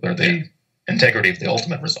integrity or the integrity of the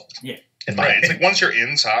ultimate result. Yeah. It's once you're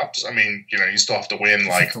in tops, I mean, you still have to win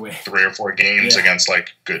 3 or 4 games against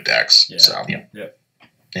good decks. Yeah. So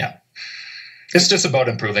yeah. It's just about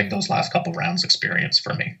improving those last couple rounds experience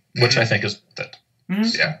for me, which I think is worth it.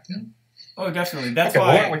 Mm-hmm. Yeah. Oh, definitely. That's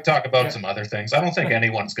why. Why don't we talk about some other things? I don't think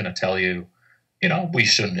anyone's going to tell you, we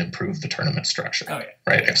shouldn't improve the tournament structure. Oh, yeah.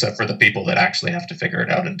 Right? Except for the people that actually have to figure it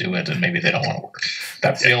out and do it, and maybe they don't want to work.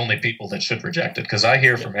 That's the only people that should reject it. Because I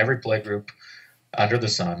hear from every play group under the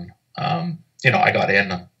sun, I got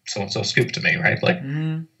in, so-and-so scooped to me, right?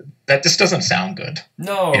 That just doesn't sound good.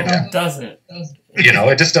 No, it doesn't.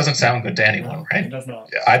 It just doesn't sound good to anyone, right? It does not.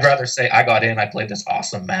 Yeah. I'd rather say I got in, I played this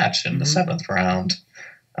awesome match in the 7th round,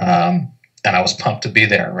 and I was pumped to be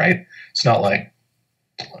there, right? It's not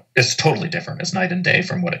it's totally different. It's night and day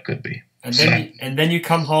from what it could be. And then you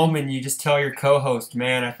come home and you just tell your co-host,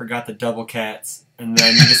 man, I forgot the double cats. And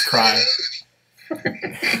then you just cry.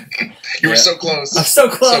 You were so close. I'm so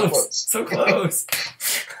close. So close.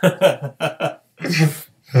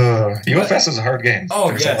 UFS is a hard game. Oh,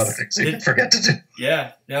 There's a lot of things you forget to do.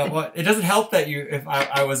 Yeah. Well, it doesn't help that if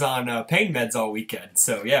I was on pain meds all weekend.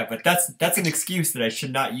 So, but that's an excuse that I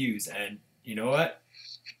should not use. And you know what?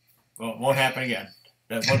 Well, it won't happen again.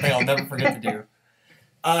 That's one thing I'll never forget to do.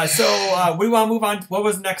 So we want to move on. What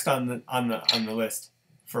was next on the list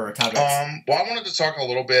for our topics? Well, I wanted to talk a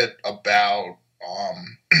little bit about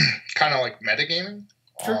kind of metagaming,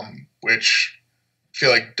 which I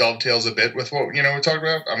feel dovetails a bit with what we talked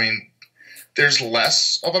about. I mean, there's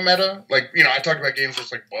less of a meta. I talked about games where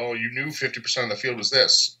it's well, you knew 50% of the field was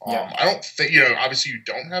this. I don't think obviously you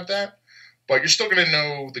don't have that, but you're still going to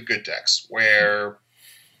know the good decks where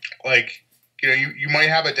you might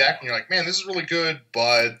have a deck and you're man, this is really good,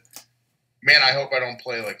 but man, I hope I don't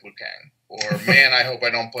play Liu Kang, or man, I hope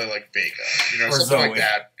I don't play Vega, or something Zoe. like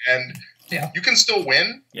that. And you can still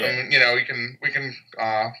win. Yeah. I mean, we can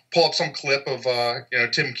pull up some clip of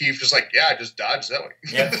Tim Keefe just I just dodged Zoe.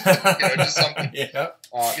 Yeah. Just something. Yeah.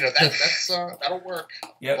 That's that'll work.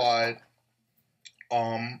 Yep. But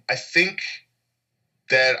I think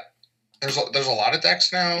that there's a lot of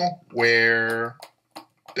decks now where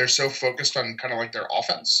they're so focused on kind of their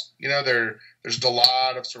offense. There's a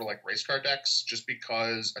lot of sort of race car decks just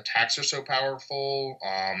because attacks are so powerful.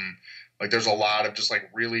 There's a lot of just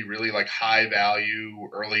really, really high value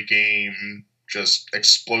early game, just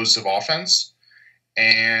explosive offense.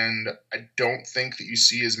 And I don't think that you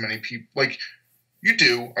see as many people you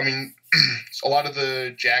do. I mean, a lot of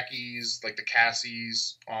the Jackies, the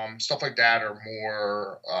Cassies, stuff like that are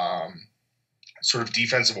more, sort of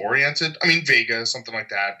defensive oriented. I mean, Vega, something like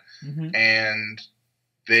that. Mm-hmm. And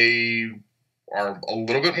they are a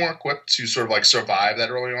little bit more equipped to sort of survive that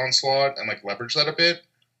early onslaught and leverage that a bit.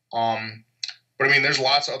 But I mean, there's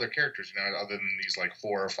lots of other characters, other than these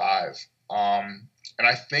 4 or 5. And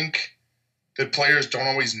I think that players don't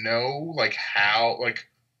always know how,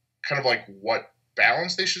 kind of what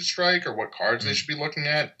balance they should strike or what cards they should be looking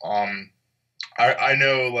at. I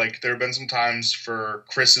know there have been some times for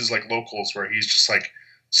Chris's locals where he's just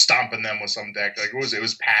stomping them with some deck. Like, what was it? It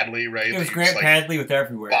was Padley, right? It was Grant Padley with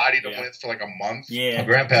everywhere. Bodied him with for like a month. Yeah. Well,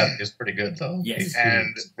 Grant Padley is pretty good, though. Yes.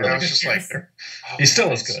 And I was just like, he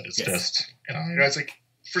still is good. It's just, it's like,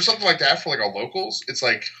 for something like that, for like a locals, it's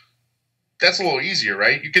like, that's a little easier,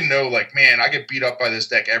 right? You can know, like, man, I get beat up by this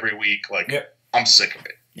deck every week. Like, I'm sick of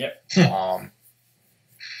it. Yep.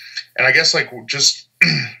 And I guess, like, just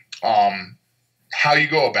how you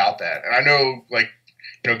go about that. And I know, like,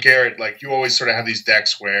 Garett, like, you always sort of have these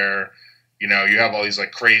decks where, you have all these,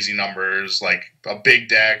 like, crazy numbers, like a big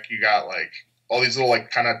deck. You got, like, all these little, like,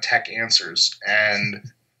 kind of tech answers.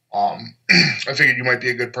 And I figured you might be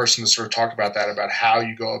a good person to sort of talk about that, about how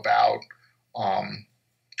you go about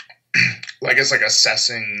I guess, like,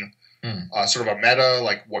 assessing sort of a meta,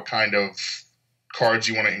 like what kind of cards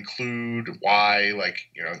you want to include, why, like,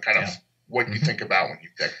 kind of what you think about when you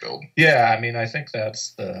deck build. Yeah, I mean, I think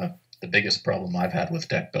that's the biggest problem I've had with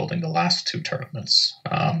deck building the last 2 tournaments.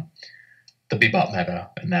 The Bebop meta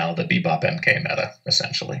and now the Bebop MK meta,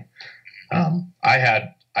 essentially. I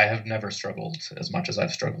have never struggled as much as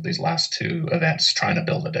I've struggled these last 2 events trying to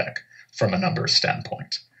build a deck from a numbers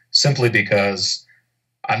standpoint, simply because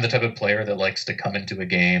I'm the type of player that likes to come into a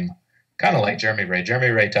game kind of like Jeremy Ray. Jeremy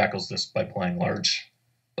Ray tackles this by playing large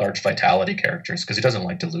vitality characters because he doesn't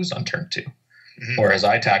like to lose on turn 2. Whereas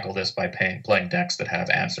I tackle this by playing decks that have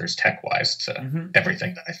answers tech-wise to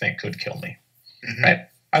everything that I think could kill me. Right?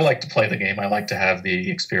 I like to play the game. I like to have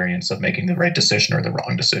the experience of making the right decision or the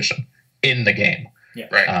wrong decision in the game. Yeah.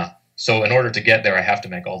 Right. So in order to get there, I have to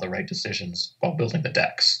make all the right decisions while building the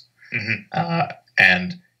decks.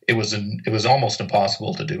 And it was almost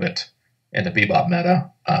impossible to do it in the Bebop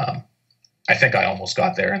meta. I think I almost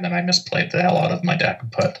got there, and then I misplayed the hell out of my deck.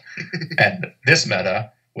 And this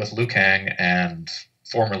meta with Liu Kang and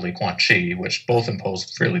formerly Quan Chi, which both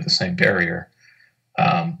impose really the same barrier,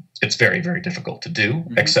 it's very, very difficult to do,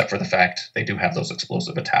 except for the fact they do have those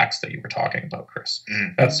explosive attacks that you were talking about, Chris.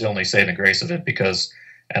 That's the only saving grace of it, because,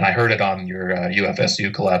 and I heard it on your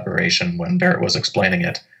UFSU collaboration when Barrett was explaining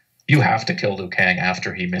it, you have to kill Liu Kang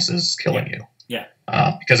after he misses killing you. Yeah.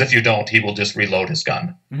 Because if you don't, he will just reload his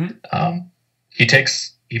gun.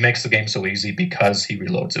 He makes the game so easy because he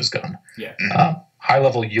reloads his gun. Yeah.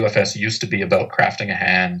 High-level UFS used to be about crafting a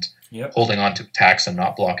hand, holding on to attacks and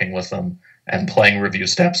not blocking with them, and playing review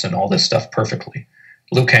steps and all this stuff perfectly.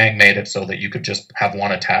 Liu Kang made it so that you could just have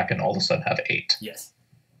 1 attack and all of a sudden have 8. Yes.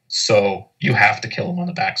 So you have to kill him on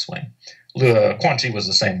the backswing. Quan Chi was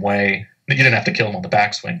the same way. You didn't have to kill him on the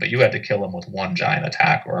backswing, but you had to kill him with 1 giant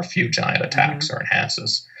attack or a few giant attacks or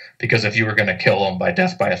enhances. Because if you were going to kill him by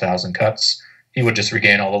death by 1,000 cuts, he would just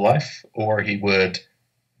regain all the life, or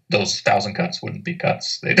those 1,000 cuts wouldn't be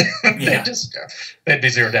cuts. They'd be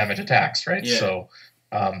 0 damage attacks, right? Yeah. So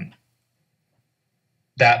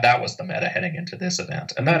that was the meta heading into this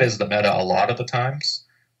event. And that is the meta a lot of the times.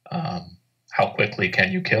 How quickly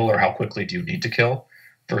can you kill, or how quickly do you need to kill,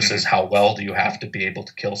 versus how well do you have to be able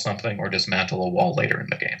to kill something or dismantle a wall later in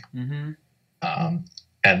the game.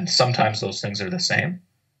 And sometimes those things are the same.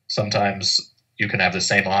 Sometimes you can have the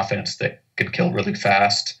same offense that can kill really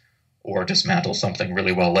fast or dismantle something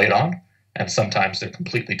really well late on. And sometimes they're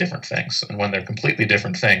completely different things. And when they're completely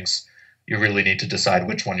different things, you really need to decide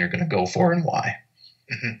which one you're going to go for and why.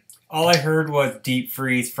 All I heard was Deep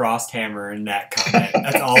Freeze Frosthammer in that comment.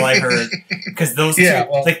 That's all I heard. Because those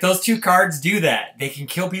those 2 cards do that. They can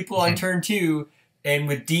kill people on turn 2, and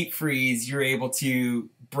with Deep Freeze, you're able to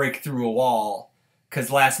break through a wall. Because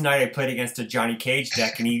last night I played against a Johnny Cage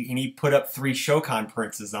deck, and he put up 3 Shokan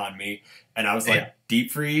Princes on me, and I was like,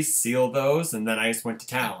 Deep Freeze, seal those, and then I just went to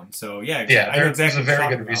town. So I know exactly. There's a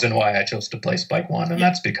very good reason why I chose to play Spike 1, and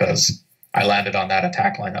that's because I landed on that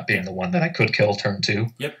attack lineup being the one that I could kill turn 2.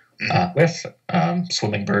 Yep. With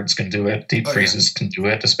Swimming Birds can do it, Deep Freezes can do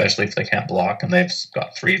it, especially if they can't block, and they've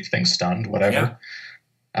got 3 things stunned, whatever.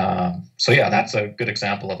 So that's a good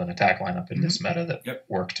example of an attack lineup in this meta that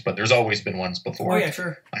worked, but there's always been ones before. Oh yeah,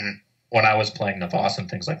 sure. When I was playing Navas and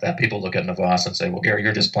things like that, people look at Navas and say, well, Gary,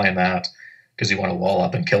 you're just playing that because you want to wall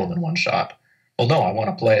up and kill him in 1 shot. Well, no, I want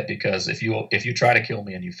to play it because if you try to kill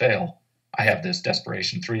me and you fail, I have this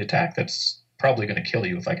Desperation 3 attack that's probably going to kill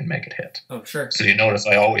you if I can make it hit. Oh, sure. So you notice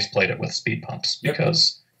I always played it with speed pumps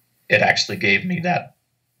because it actually gave me that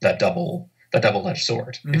double-edged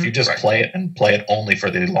sword. If you just play it only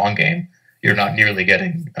for the long game, you're not nearly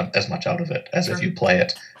getting as much out of it as if you play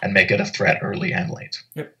it and make it a threat early and late.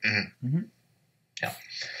 Yep. Yeah.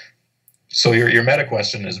 So your meta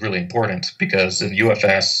question is really important because in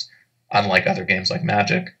UFS, unlike other games like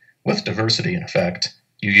Magic, with diversity in effect,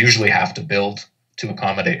 you usually have to build to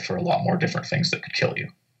accommodate for a lot more different things that could kill you.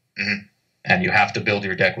 And you have to build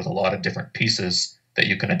your deck with a lot of different pieces that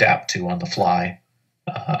you can adapt to on the fly.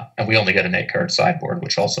 And we only get an 8-card sideboard,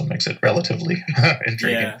 which also makes it relatively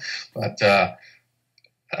intriguing. Yeah. But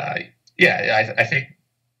I think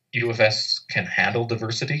UFS can handle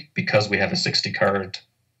diversity because we have a 60-card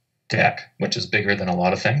deck, which is bigger than a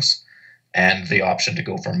lot of things, and the option to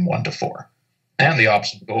go from 1 to 4, and the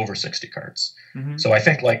option to go over 60 cards. Mm-hmm. So I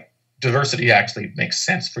think like diversity actually makes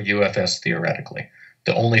sense for UFS theoretically.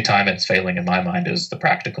 The only time it's failing in my mind is the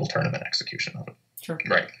practical tournament execution of it. Sure.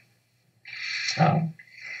 Right.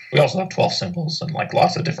 We also have 12 symbols and like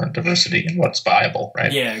lots of different diversity in what's viable,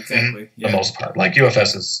 right? Yeah, exactly. For the most part. Like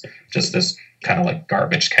UFS is just this kind of like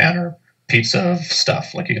garbage can or pizza of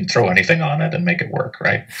stuff. Like you can throw anything on it and make it work,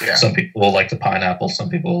 right? Yeah. Some people will like the pineapple, some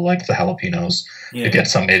people will like the jalapenos. Yeah. You get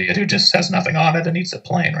some idiot who just has nothing on it and eats it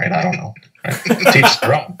plain, right? I don't know. Right? Teach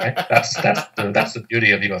their own, right? That's the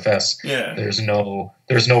beauty of UFS. Yeah. There's no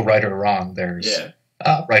right or wrong. There's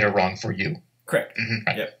right or wrong for you. Correct. Mm-hmm.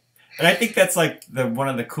 Right? Yep. And I think that's like one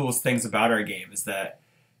of the coolest things about our game is that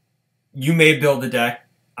you may build a deck,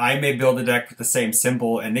 I may build a deck with the same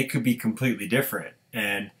symbol, and they could be completely different.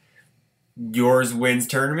 And yours wins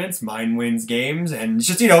tournaments, mine wins games, and it's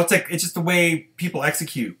just it's just the way people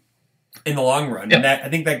execute in the long run. Yep. And I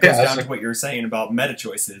think that goes down to what you were saying about meta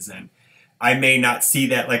choices. And I may not see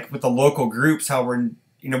that like with the local groups, how we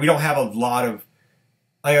don't have a lot of.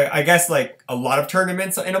 I guess like a lot of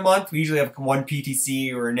tournaments in a month. We usually have one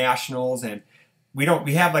PTC or nationals, and we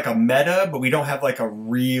have like a meta, but we don't have like a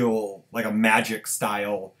real like a Magic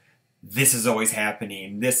style. This is always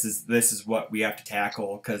happening. This is what we have to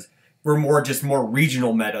tackle because we're more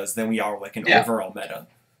regional metas than we are like an overall meta.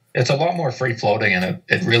 It's a lot more free floating, and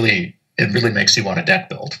it really makes you want to deck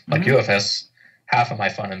build. Like UFS, half of my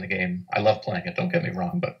fun in the game. I love playing it. Don't get me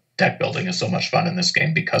wrong, but deck building is so much fun in this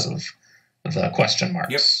game because of the question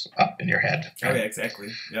marks up in your head. Right? Oh, yeah, exactly.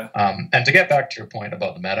 Yeah. And to get back to your point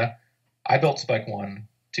about the meta, I built Spike 1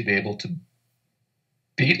 to be able to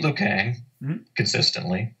beat Liu Kang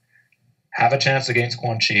consistently, have a chance against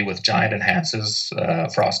Quan Chi with giant enhances,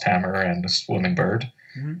 Frosthammer and Swimming Bird,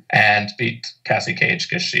 and beat Cassie Cage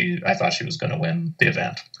because I thought she was going to win the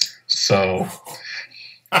event. So...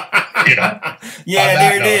 there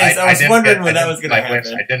it is. I was wondering when that was going to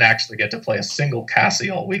happen. I didn't actually get to play a single Cassie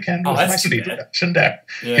all weekend with my speed reduction deck.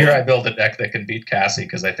 Yeah. Here I build a deck that can beat Cassie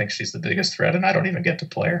because I think she's the biggest threat, and I don't even get to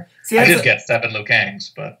play her. I did get 7 Liu Kangs,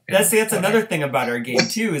 but that's another thing about our game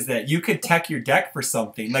too is that you could tech your deck for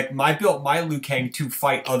something. Like I built my Liu Kang to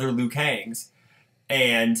fight other Liu Kangs,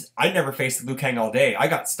 and I never faced a Liu Kang all day. I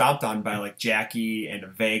got stomped on by like Jackie and a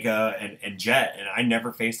Vega and Jet, and I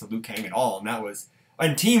never faced a Liu Kang at all. And that was.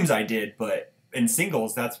 In teams I did, but in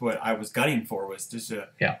singles, that's what I was gunning for, was just to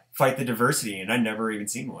fight the diversity, and I'd never even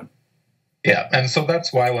seen one. Yeah, and so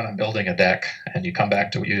that's why when I'm building a deck, and you come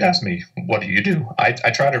back to what you asked me, what do you do? I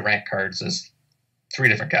try to rank cards as 3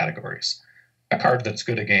 different categories. A card that's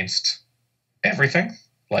good against everything,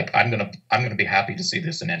 like I'm gonna be happy to see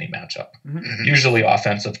this in any matchup. Mm-hmm. Usually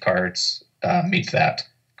offensive cards meet that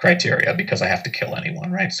criteria because I have to kill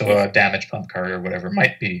anyone, right? So a damage pump card or whatever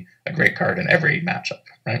might be a great card in every matchup,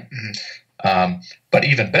 right? But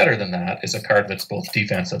even better than that is a card that's both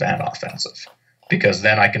defensive and offensive, because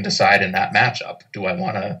then I can decide in that matchup, do I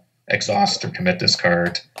want to exhaust or commit this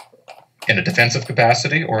card in a defensive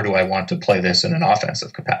capacity, or do I want to play this in an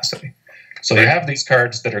offensive capacity? So you have these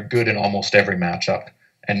cards that are good in almost every matchup,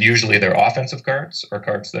 and usually they're offensive cards or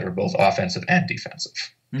cards that are both offensive and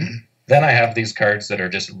defensive. Mm-hmm. Then I have these cards that are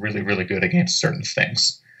just really, really good against certain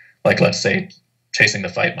things. Like, let's say, chasing the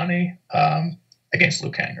fight money against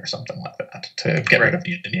Liu Kang or something like that to get rid of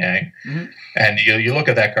Yin and Yang. Mm-hmm. And you look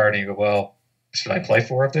at that card and you go, well, should I play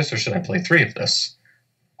 4 of this or should I play 3 of this?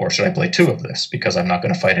 Or should I play 2 of this? Because I'm not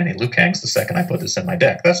going to fight any Liu Kangs the second I put this in my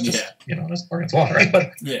deck. That's just, that's Morgan's Law, right?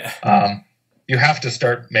 But you have to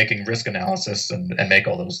start making risk analysis and make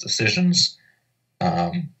all those decisions.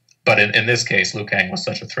 But in this case, Liu Kang was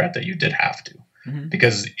such a threat that you did have to. Mm-hmm.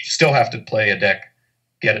 Because you still have to play a deck,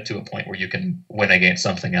 get it to a point where you can win against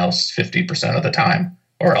something else 50% of the time,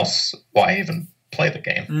 or else why even play the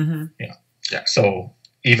game? Mm-hmm. So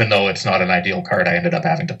even though it's not an ideal card, I ended up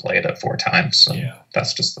having to play it at 4 times. So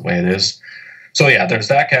that's just the way it is. So there's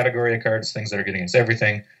that category of cards, things that are good against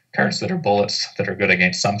everything, cards that are bullets that are good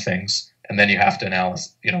against some things, and then you have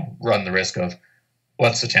to run the risk of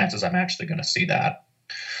what's the chances I'm actually going to see that.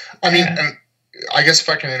 I mean, and I guess if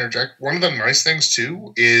I can interject, one of the nice things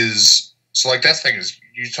too is, so like that thing is,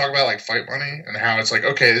 you talk about like fight money and how it's like,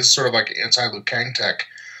 okay, this is sort of like anti-Liu Kang tech.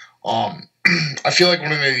 I feel like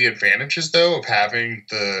one of the advantages though of having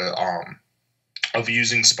of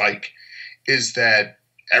using Spike is that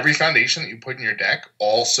every foundation that you put in your deck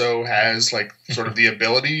also has like sort of the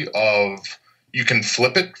ability of you can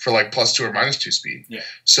flip it for like +2 or -2 speed. Yeah.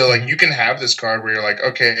 So like you can have this card where you're like,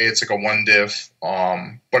 okay, it's like a 1 diff,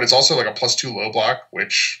 but it's also like a +2 low block,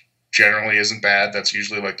 which generally isn't bad. That's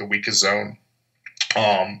usually like the weakest zone.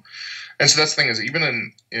 And so that's the thing is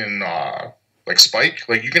even in like Spike,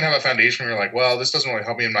 like you can have a foundation where you're like, well, this doesn't really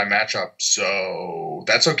help me in my matchup, so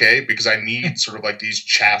that's okay because I need sort of like these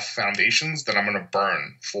chaff foundations that I'm going to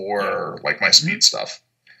burn for like my speed stuff.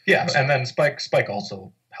 Yeah, and then Spike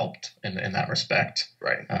also helped in that respect.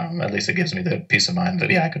 Right. At least it gives me the peace of mind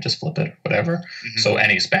that I could just flip it, whatever. Mm-hmm. So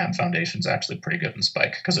any spam foundation is actually pretty good in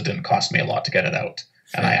Spike because it didn't cost me a lot to get it out,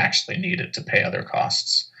 and I actually needed to pay other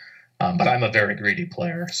costs. But I'm a very greedy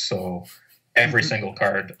player, so every single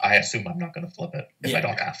card, I assume I'm not going to flip it if I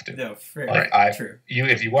don't have to. No, fair. Like True.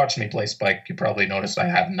 If you watch me play Spike, you probably noticed I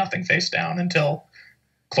have nothing face down until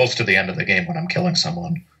close to the end of the game when I'm killing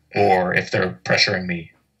someone, or if they're pressuring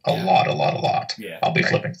me a lot. I'll be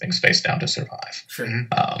flipping things face down to survive. Sure.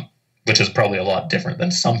 Which is probably a lot different than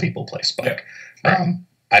some people play Spike. Yeah.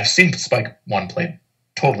 I've seen Spike 1 played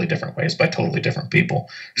totally different ways by totally different people.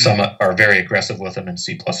 Some are very aggressive with them and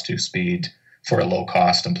see +2 speed for a low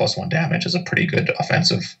cost and +1 damage is a pretty good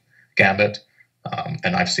offensive gambit.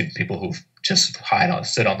 And I've seen people who just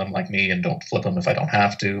sit on them like me and don't flip them if I don't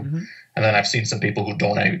have to. Mm-hmm. And then I've seen some people who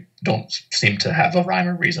don't seem to have a rhyme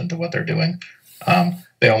or reason to what they're doing.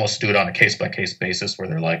 They almost do it on a case-by-case basis where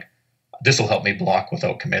they're like, this will help me block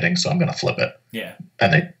without committing, so I'm going to flip it. Yeah.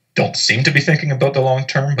 And they don't seem to be thinking about the long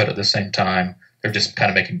term, but at the same time, they're just kind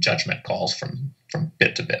of making judgment calls from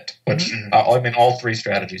bit to bit, which, I mean, all 3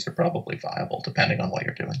 strategies are probably viable depending on what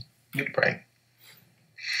you're doing. Yep. Right.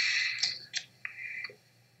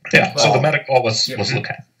 Yeah, so the medic ball was Liu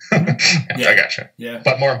Kang. I gotcha. Yeah.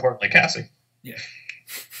 But more importantly, Cassie. Yeah.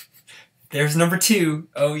 There's number 2.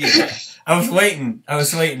 Oh, yeah. I was waiting. I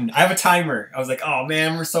have a timer. I was like, oh,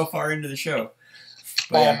 man, we're so far into the show.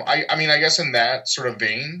 But, I mean, I guess in that sort of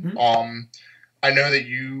vein, I know that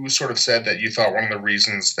you sort of said that you thought one of the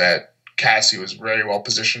reasons that Cassie was very well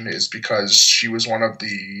positioned is because she was one of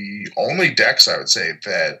the only decks, I would say,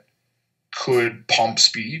 that could pump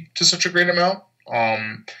speed to such a great amount.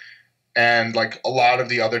 And like a lot of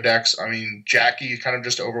the other decks, I mean, Jackie kind of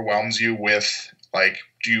just overwhelms you with like,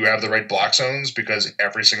 do you have the right block zones? Because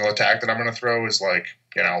every single attack that I'm going to throw is like,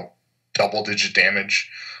 double-digit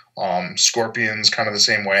damage. Scorpion's kind of the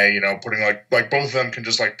same way, putting like both of them can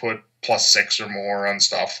just like put +6 or more on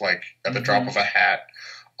stuff like at the drop of a hat.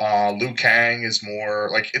 Liu Kang is more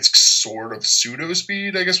like it's sort of pseudo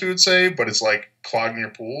speed, I guess we would say, but it's like clogging your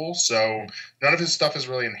pool. So none of his stuff is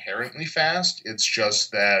really inherently fast. It's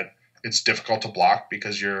just that it's difficult to block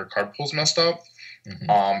because your card pool's messed up. Mm-hmm.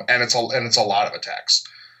 And it's a lot of attacks.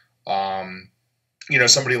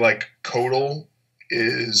 Somebody like Kodal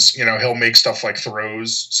is, he'll make stuff like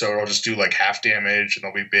throws, so it'll just do like half damage and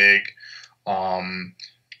they'll be big.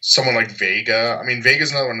 Someone like Vega. I mean, Vega's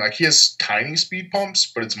another one. Like, he has tiny speed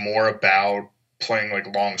pumps, but it's more about playing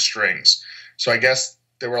like long strings. So I guess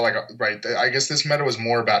they were like, I guess this meta was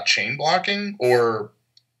more about chain blocking, or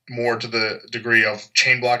more to the degree of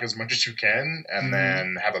chain block as much as you can and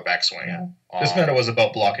then have a backswing. Yeah. This meta was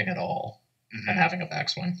about blocking it all and having a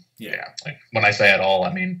backswing. Yeah. Like, when I say it all,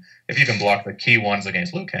 I mean, if you can block the key ones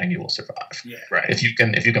against Liu Kang, you will survive. Yeah. Right. If you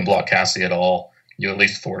can block Cassie at all, you at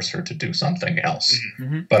least force her to do something else.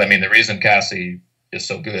 Mm-hmm. But I mean, the reason Cassie is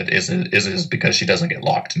so good is because she doesn't get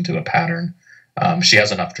locked into a pattern. She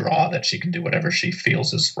has enough draw that she can do whatever she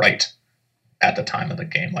feels is right at the time of the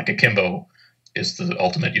game. Like Akimbo is the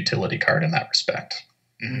ultimate utility card in that respect,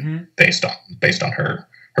 based on her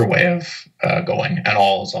way of going. And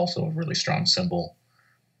all is also a really strong symbol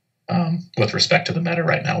with respect to the meta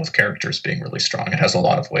right now, with characters being really strong. It has a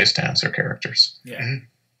lot of ways to answer characters. Yeah. Mm-hmm.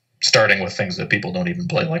 Starting with things that people don't even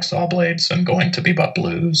play, like Saw Blades, and going to Bebop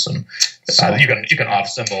Blues, and you can off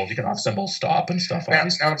symbol stop and stuff.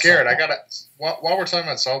 Now Garrett, I gotta while we're talking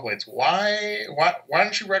about Saw Blades, why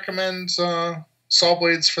don't you recommend Saw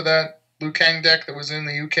Blades for that Liu Kang deck that was in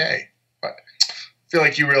the UK? I feel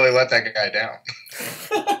like you really let that guy down.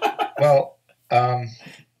 Well,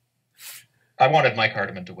 I wanted Mike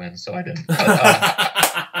Hardiman to win, so I didn't.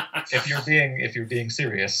 If you're being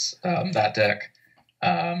serious, that deck.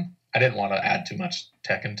 I didn't want to add too much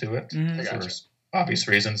tech into it for obvious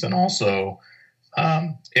reasons, and also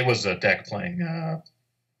it was a deck playing the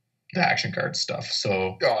action card stuff.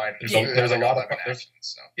 So there's a lot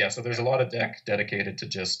of there's a lot of deck dedicated to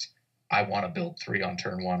just, I want to build 3 on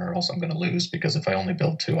turn 1 or else I'm going to lose, because if I only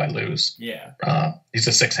build 2, I lose. Yeah. He's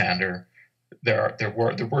a 6-hander. There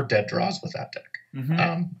were dead draws with that deck.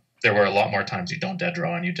 there were a lot more times you don't dead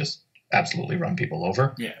draw and you just absolutely run people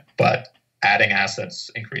over. Yeah. But adding assets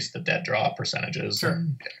increased the dead draw percentages. Sure.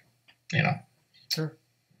 And, you know. Sure.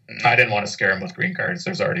 I didn't want to scare him with green cards.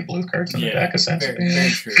 There's already blue cards in the deck, essentially. Very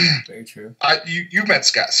true. Very true. You met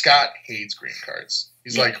Scott. Scott hates green cards.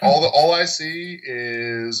 He's like, all I see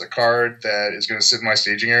is a card that is going to sit in my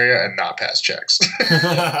staging area and not pass checks.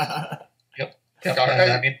 Yep.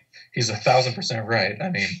 I mean, he's 1,000% right. I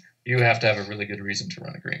mean, you have to have a really good reason to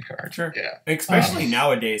run a green card. Sure. Yeah. Especially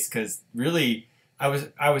nowadays, because really, I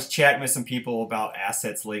was chatting with some people about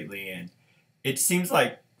assets lately, and it seems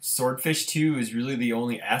like Swordfish 2 is really the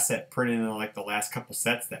only asset printed in like the last couple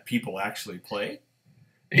sets that people actually play.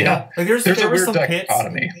 You know? Like there a were weird some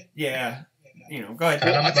dichotomy. pits. Yeah. You know, go ahead.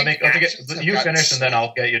 Let me get you finish, and then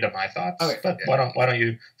I'll get you to my thoughts. Okay. But why don't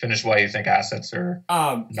you finish why you think assets are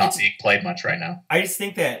not being played much right now? I just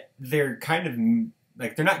think that they're kind of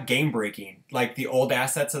like they're not game breaking like the old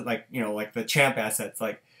assets, like like the champ assets,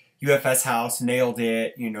 like UFS House, Nailed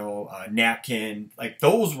It, Napkin, like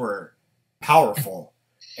those were powerful.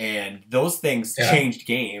 And those things changed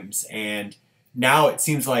games. And now it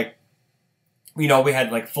seems like, we had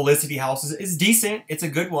like Felicity House is decent. It's a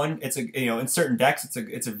good one. It's in certain decks,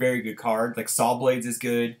 it's a very good card. Like Saw Blades is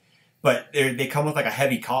good, but they come with like a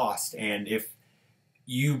heavy cost. And if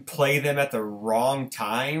you play them at the wrong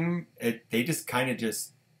time, they just kind of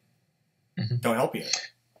don't help you.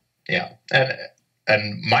 Yeah.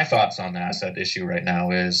 And my thoughts on the asset issue right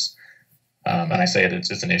now is, and I say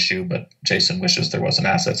it's an issue, but Jason wishes there wasn't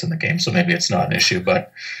assets in the game, so maybe it's not an issue.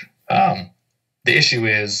 But the issue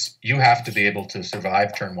is you have to be able to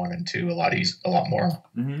survive turn 1 and 2 a lot more,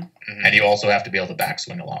 and you also have to be able to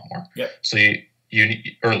backswing a lot more. Yep. So you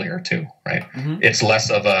need earlier too, right? It's less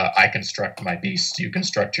of a I construct my beast, you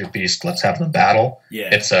construct your beast, let's have them battle. Yeah.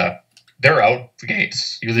 It's they're out the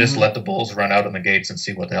gates. You just let the bulls run out in the gates and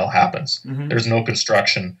see what the hell happens. There's no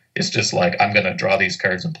construction. It's just like, I'm going to draw these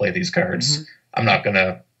cards and play these cards. I'm not going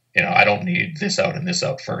to, I don't need this out and this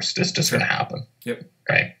out first. It's just going to happen. Yep.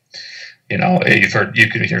 Right. You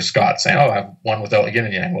could hear Scott saying, oh, I've won without yin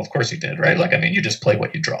and yang. Well, of course you did, right? Like, I mean, you just play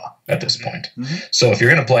what you draw at this point. So if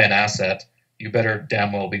you're going to play an asset, you better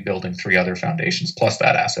damn well be building 3 other foundations plus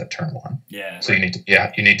that asset turn 1. Yeah. So you need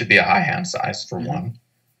to be a high hand size for 1.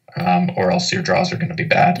 Or else your draws are going to be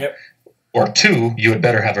bad. Yep. Or 2, you would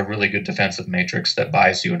better have a really good defensive matrix that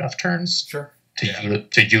buys you enough turns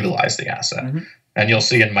to utilize the asset. And you'll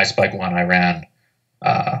see in my Spike 1 I ran,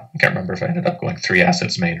 I can't remember if I ended up going 3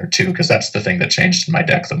 assets main or 2, because that's the thing that changed in my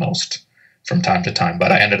deck the most from time to time.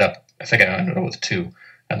 But I think I ended up with 2.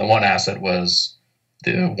 And the one asset was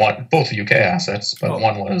both UK assets, but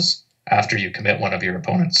one was after you commit one of your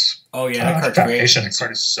opponent's that foundation. That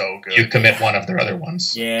card is so good. You commit one of their other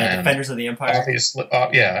ones. Yeah, and Defenders of the Empire. Obviously,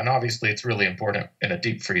 and obviously it's really important in a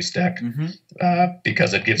deep freeze deck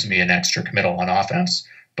because it gives me an extra committal on offense.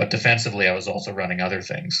 But defensively, I was also running other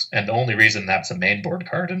things. And the only reason that's a main board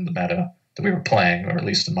card in the meta that we were playing, or at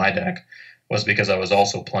least in my deck, was because I was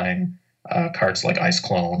also playing cards like Ice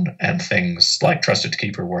Clone and things like Trusted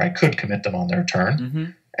Keeper where I could commit them on their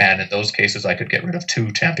turn. And in those cases, I could get rid of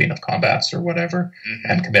 2 Champion of Combats or whatever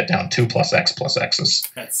and commit down 2 + X + X's.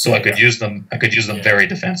 So I could use them. I could use them very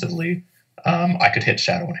defensively. I could hit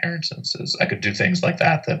Shadow Inheritances. I could do things like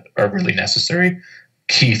that are really necessary,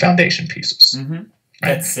 key foundation pieces. Right?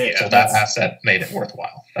 That's it. So that asset made it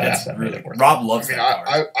worthwhile. Rob loves that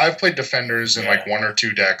card. I've played Defenders in like 1 or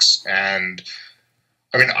 2 decks, and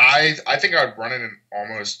I mean, I think I'd run it in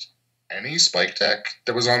almost any Spike deck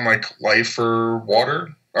that was on like Life or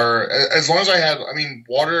Water. Or as long as I had,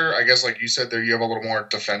 Water, I guess, like you said there, you have a little more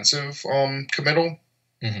defensive committal.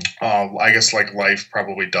 I guess, like, Life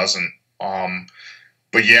probably doesn't.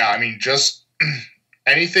 But, yeah, just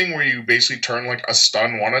anything where you basically turn, like, a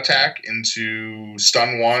stun 1 attack into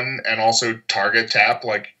stun 1 and also target tap,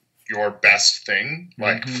 like, your best thing.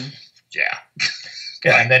 Like, yeah.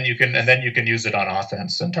 Yeah, and then you can use it on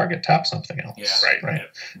offense and target tap something else. Yeah.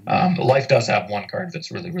 Right. Life does have one card that's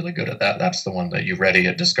really, really good at that. That's the one that you ready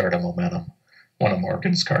at discard a momentum. One of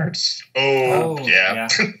Morgan's cards. Oh yeah.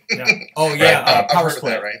 Oh yeah. Power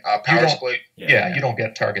Split, Split, right? Power Split. Yeah, you don't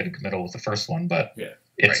get targeted committal with the first one, but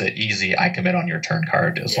it's an easy I commit on your turn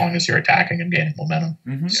card as long as you're attacking and gaining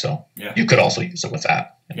momentum. So you could also use it with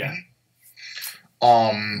that. Yeah.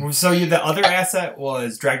 So the other asset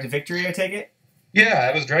was Drag to Victory, I take it? Yeah,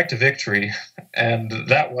 it was Drag to Victory, and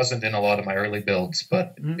that wasn't in a lot of my early builds,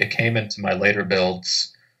 but it came into my later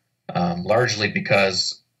builds largely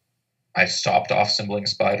because I stopped off-symboling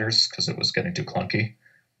spiders because it was getting too clunky,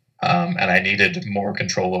 and I needed more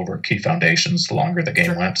control over key foundations the longer the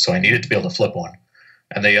game went, so I needed to be able to flip one.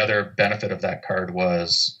 And the other benefit of that card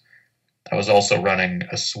was I was also running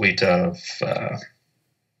a suite of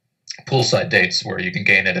poolside dates where you can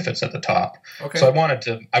gain it if it's at the top. Okay. So I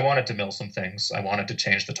wanted to mill some things. I wanted to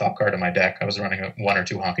change the top card of my deck. I was running one or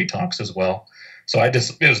two honky tonks as well. So it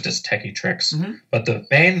was just techie tricks. Mm-hmm. But the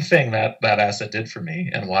main thing that asset did for me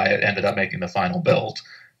and why it ended up making the final build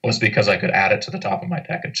was because I could add it to the top of my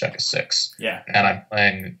deck and check a 6. Yeah. And I'm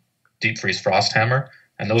playing Deep Freeze Frosthammer,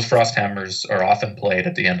 and those Frosthammers are often played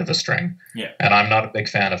at the end of the string. Yeah. And I'm not a big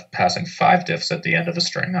fan of passing 5 diffs at the end of the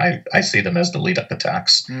string. I see them as the lead-up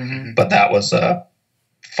attacks. Mm-hmm. But that was a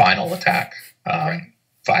final attack,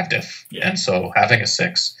 5 diff. Yeah. And so having a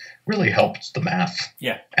 6 really helped the math.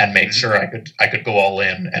 Yeah. And made sure I could go all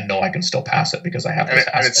in and know I can still pass it because I have this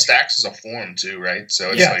and it stacks as a form too, right?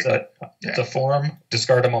 So it's it's a form,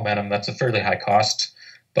 discard a momentum. That's a fairly high cost.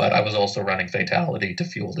 But I was also running Fatality to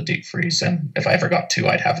fuel the Deep Freeze, and if I ever got 2,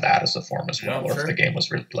 I'd have that as a form as well, or if the game was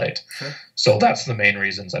really late. Sure. So that's the main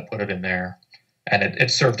reasons I put it in there, and it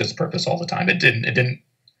served its purpose all the time. It didn't.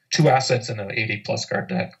 2 assets in an 80+ card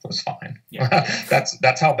deck was fine. Yeah.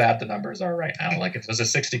 That's how bad the numbers are right now. Like if it was a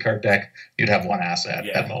 60 card deck, you'd have 1 asset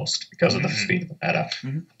at most because of the speed of the meta.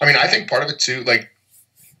 Mm-hmm. I mean, I think part of it too. Like,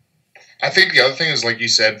 I think the other thing is, like you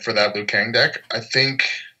said, for that Liu Kang deck, I think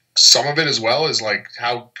some of it as well is like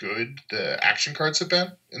how good the action cards have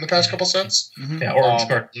been in the past couple sets. Mm-hmm. Yeah, orange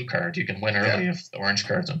card, blue card. You can win early if the orange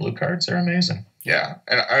cards and blue cards are amazing. Yeah,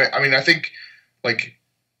 and I mean, I think like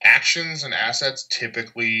actions and assets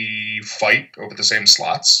typically fight over the same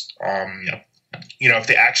slots. You know, if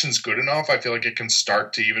the action's good enough, I feel like it can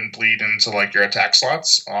start to even bleed into like your attack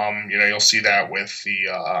slots. You know, you'll see that with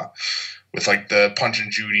the with like the Punch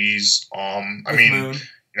and Judy's. I mean. Moon.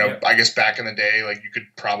 You know, I guess back in the day, like you could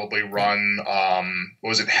probably run, what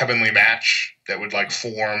was it, Heavenly Match that would like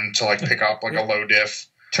form to like pick up like a low diff.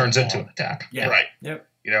 Turns into an attack. Yeah. Right. Yep.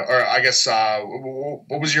 You know, or I guess,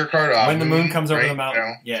 what was your card? When the moon comes over the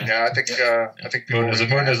mountain. You know? Yeah. I think Moon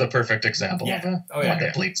is a perfect example of one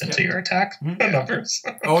that bleeds into your attack numbers.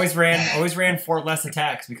 always ran 4 less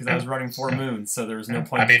attacks because I was running 4 moons, so there was no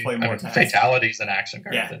point to play more attacks. Fatality is an action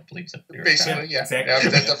card that bleeds into your basically, attack. Yeah. Exactly. Yeah,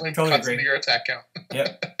 that definitely totally cuts into your attack count.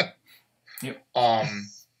 Yep.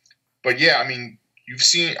 But yeah, I mean, you've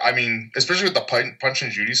seen, I mean, especially with the Punch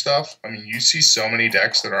and Judy stuff, I mean, you see so many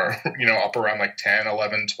decks that are, you know, up around like 10,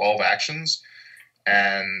 11, 12 actions.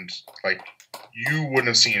 And like, you wouldn't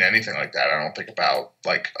have seen anything like that, I don't think, about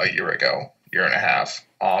like a year ago, year and a half.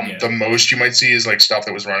 The most you might see is like stuff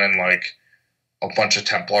that was running like a bunch of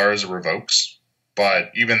Templars or Revokes.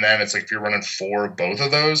 But even then, it's like if you're running 4 of both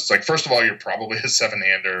of those, like, first of all, you're probably a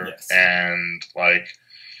 7-hander. And like,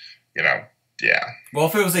 you know, yeah. Well,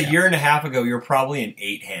 if it was a year and a half ago, you're probably an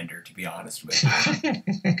 8-hander, to be honest with you.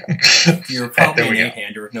 You're probably an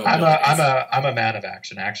 8-hander with no abilities. I'm a man of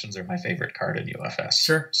action. Actions are my favorite card in UFS.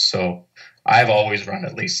 Sure. So I've always run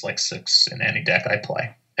at least like 6 in any deck I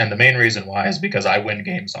play. And the main reason why is because I win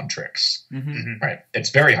games on tricks. Mm-hmm. Right?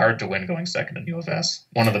 It's very hard to win going second in UFS.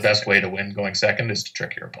 One of the best way to win going second is to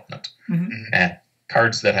trick your opponent. Mm-hmm. And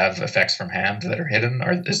cards that have effects from hand that are hidden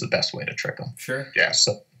is the best way to trick them. Sure. Yeah.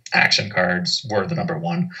 So action cards were the number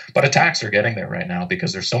one, but attacks are getting there right now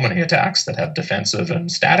because there's so many attacks that have defensive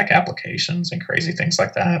and static applications and crazy things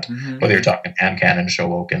like that. Mm-hmm. Whether you're talking hand cannon,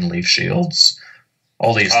 Showoken, leaf shields,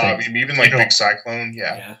 all these things. Even like Big Cyclone,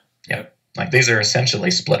 Yep. Like these are essentially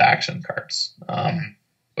split action cards,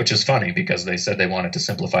 which is funny because they said they wanted to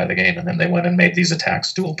simplify the game and then they went and made these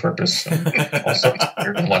attacks dual purpose and all sorts of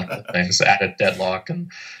weird and wonderful things, added deadlock and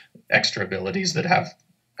extra abilities that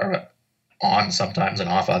are on sometimes and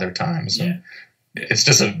off other times. Yeah. And it's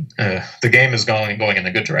just the game is going in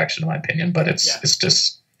a good direction in my opinion, but it's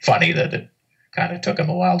just funny that it kind of took them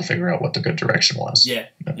a while to figure out what the good direction was. Yeah.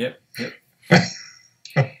 Yep.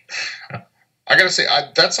 I gotta say,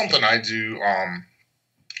 that's something I do.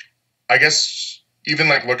 I guess even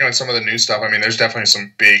like looking at some of the new stuff, I mean, there's definitely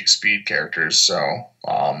some big speed characters. So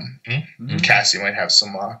Cassie might have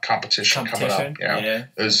some competition coming up. Yeah.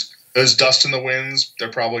 There's Dust in the Winds. They're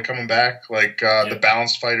probably coming back. Like the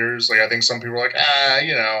balanced fighters. Like I think some people are like,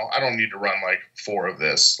 I don't need to run like 4 of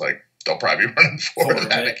this. Like they'll probably be running 4 of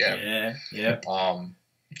that again. Yeah.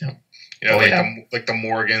 Like the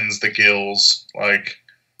Morgans, the Gills, like.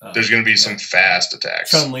 There's going to be some fast attacks.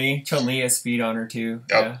 Chun-Li has speed on her too.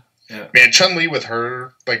 Yep. Yeah. Man, Chun-Li with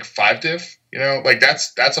her like 5 diff, like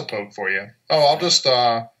that's a poke for you. Oh, I'll just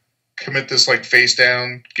commit this like face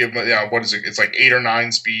down, give what is it? It's like 8 or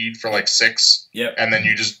 9 speed for like 6. Yep. And then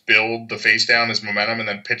you just build the face down as momentum and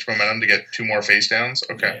then pitch momentum to get 2 more face downs.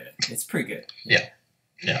 Okay. Yeah, it's pretty good. Yeah.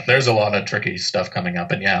 There's a lot of tricky stuff coming up,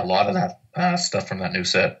 and a lot of that stuff from that new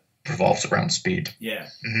set revolves around speed. Yeah.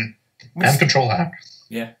 Mm-hmm. And control hack.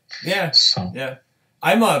 Yeah. So. Yeah.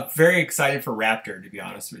 I'm very excited for Raptor, to be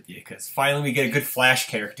honest with you, because finally we get a good Flash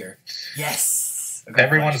character. Yes!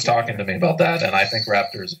 Everyone's talking to me about that, and I think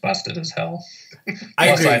Raptor is busted as hell.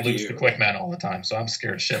 I lose to Quick Man all the time, so I'm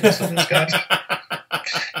scared shitless of this guy.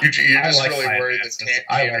 You're just really worried that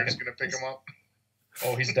Tanner's going to pick him up?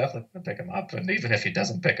 Oh, he's definitely going to pick him up. And even if he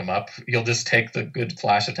doesn't pick him up, he'll just take the good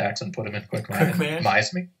flash attacks and put him in Quick Man and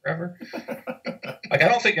mize me forever. I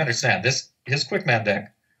don't think you understand. His Quick Man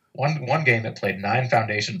deck, one game it played 9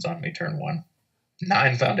 foundations on me turn 1.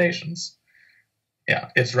 9 foundations. Yeah,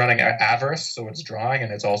 it's running Avarice, so it's drawing,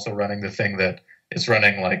 and it's also running the thing that it's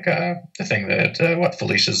running the thing that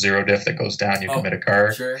Felicia's Zero Diff that goes down, you commit a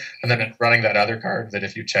card. Sure. And then it's running that other card that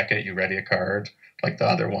if you check it, you ready a card, like the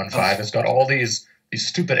other 1/5. It's got all these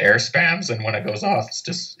stupid air spams, and when it goes off, it's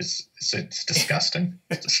just it's disgusting.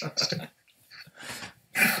 It's disgusting.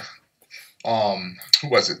 Who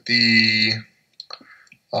was it?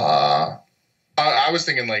 I was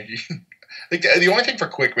thinking like the only thing for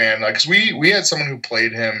Quick Man, because we had someone who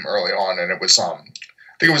played him early on, and it was I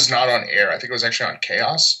think it was not on air. I think it was actually on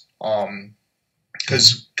Chaos.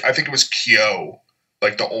 Because I think it was Kyo,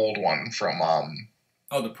 like the old one from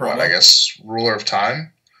the pro. I guess Ruler of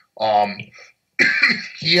Time.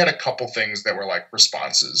 He had a couple things that were like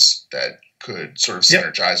responses that could sort of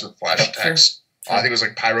synergize with flash attacks. Sure. I think it was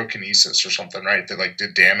like pyrokinesis or something, right? That like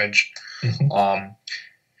did damage. Mm-hmm.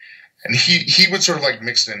 And he would sort of like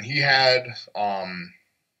mix it in. He had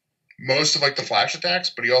most of like the flash attacks,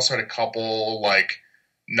 but he also had a couple like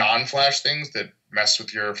non-flash things that messed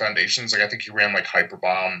with your foundations. Like I think he ran like Hyper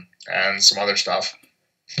Bomb and some other stuff.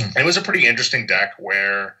 And it was a pretty interesting deck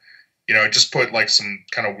where, it just put like some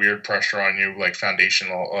kind of weird pressure on you, like foundation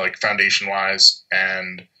wise.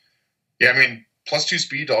 And yeah, I mean, +2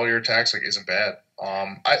 speed to all your attacks like isn't bad.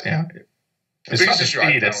 It's not the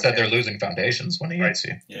speed, it's that they're losing foundations when he hits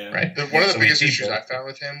you. Yeah. Right. One of the biggest issues I found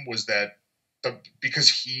with him was that because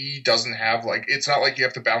he doesn't have like, it's not like you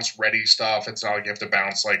have to bounce ready stuff. It's not like you have to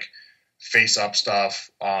bounce like face up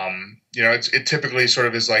stuff. It typically sort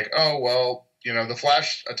of is like, oh, well, the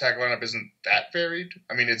flash attack lineup isn't that varied.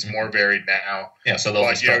 I mean, it's more varied now. Yeah. So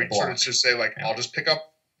they'll sort of just say like, I'll just pick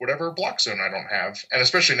up whatever block zone I don't have. And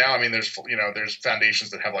especially now, I mean, there's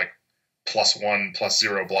foundations that have like +1,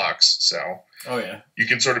 +0 blocks. So you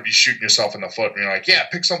can sort of be shooting yourself in the foot and you're like, yeah,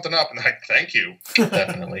 pick something up. And they're like, thank you.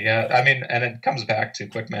 Definitely. Yeah. I mean, and it comes back to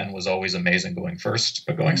Quick Man was always amazing going first,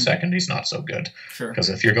 but going second, he's not so good. Sure. Because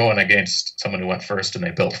if you're going against someone who went first and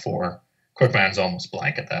they built 4, Quick Man's almost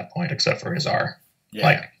blank at that point, except for his R. Yeah.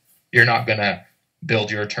 Like, you're not going to build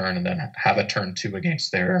your turn and then have a turn 2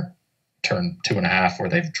 against their turn 2.5 where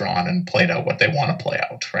they've drawn and played out what they want to play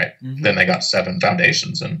out, right? Mm-hmm. Then they got 7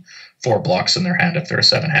 foundations and 4 blocks in their hand if they're a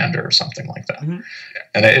 7-hander or something like that. Mm-hmm.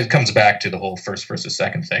 And it comes back to the whole first versus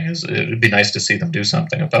second thing. It would be nice to see them do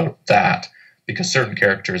something about that, because certain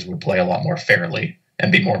characters would play a lot more fairly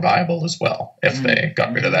and be more viable as well if they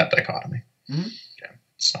got rid of that dichotomy. Mm-hmm. Yeah.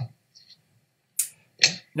 So.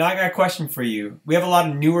 Now I got a question for you. We have a lot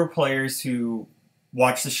of newer players who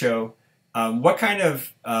watch the show. What kind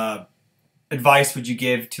of advice would you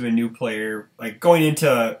give to a new player, like going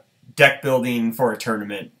into deck building for a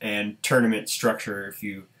tournament and tournament structure?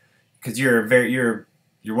 Because you're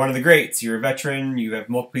one of the greats. You're a veteran. You have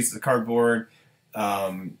multiple pieces of cardboard.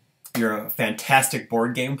 You're a fantastic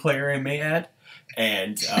board game player, I may add.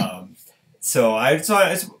 And so I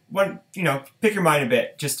just want pick your mind a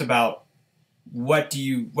bit just about what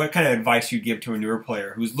kind of advice you'd give to a newer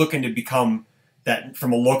player who's looking to become that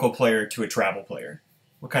from a local player to a travel player.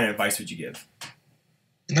 What kind of advice would you give?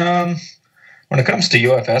 When it comes to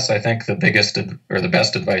UFS, I think the biggest or the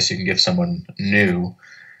best advice you can give someone new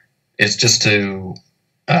is just to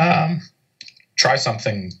try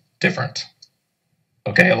something different.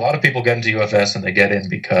 Okay, a lot of people get into UFS and they get in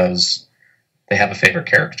because they have a favorite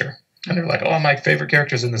character. And they're like, oh, my favorite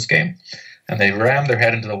character's in this game. And they ram their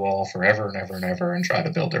head into the wall forever and ever and ever and try to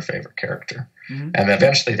build their favorite character. Mm-hmm. And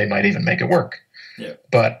eventually they might even make it work. Yeah.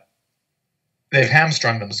 But they've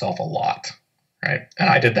hamstrung themselves a lot, right? And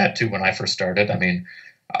I did that too when I first started. I mean,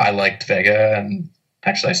 I liked Vega, and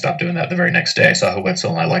actually I stopped doing that the very next day. I saw Huitzel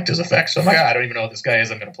and I liked his effects. So I'm like, I don't even know what this guy is.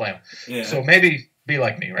 I'm going to play him. Yeah. So maybe be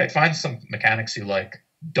like me, right? Find some mechanics you like.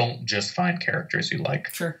 Don't just find characters you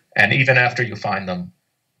like. Sure. And even after you find them,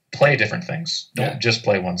 play different things. Don't just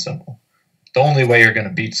play one symbol. The only way you're going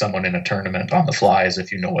to beat someone in a tournament on the fly is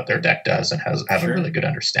if you know what their deck does and have a really good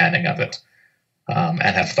understanding of it. And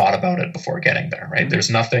have thought about it before getting there, right? Mm-hmm. There's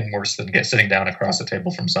nothing worse than sitting down across the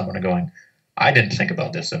table from someone and going, I didn't think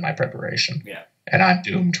about this in my preparation. Yeah. And I'm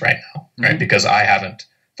doomed right now, right? Mm-hmm. Because I haven't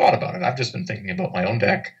thought about it. I've just been thinking about my own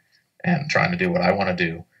deck and trying to do what I want to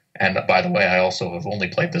do. And by the way, I also have only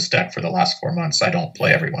played this deck for the last 4 months. I don't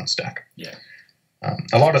play everyone's deck. Yeah.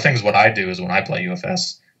 A lot of things, what I do is when I play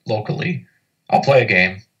UFS locally, I'll play a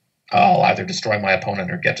game. I'll either destroy my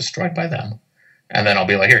opponent or get destroyed by them. And then I'll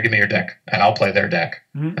be like, here, give me your deck. And I'll play their deck.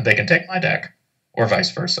 Mm-hmm. And they can take my deck, or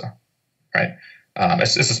vice versa. Right?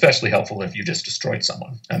 It's especially helpful if you just destroyed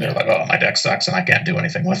someone. And they're like, oh, my deck sucks and I can't do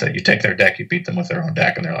anything with it. You take their deck, you beat them with their own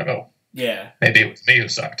deck, and they're like, oh, yeah, maybe it was me who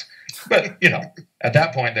sucked. But, at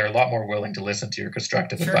that point, they're a lot more willing to listen to your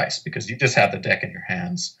constructive advice because you just have the deck in your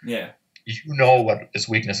hands. Yeah. You know what its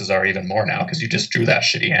weaknesses are even more now because you just drew that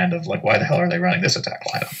shitty hand of, like, why the hell are they running this attack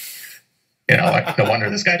lineup? Like, no wonder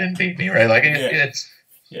this guy didn't beat me, right? Like,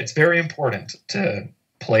 it's very important to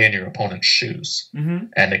play in your opponent's shoes. Mm-hmm.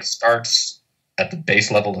 And it starts at the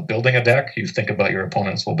base level of building a deck. You think about your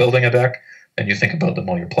opponents while building a deck, then you think about them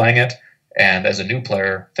while you're playing it. And as a new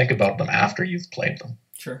player, think about them after you've played them.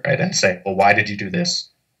 Sure. Right? And say, well, why did you do this?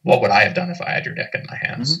 What would I have done if I had your deck in my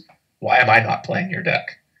hands? Mm-hmm. Why am I not playing your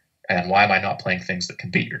deck? And why am I not playing things that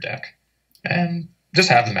can beat your deck? And just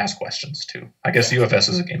have them ask questions, too. I guess UFS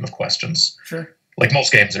is a game of questions. Sure. Like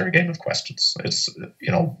most games are a game of questions. It's,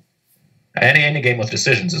 any game with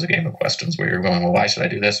decisions is a game of questions where you're going, well, why should I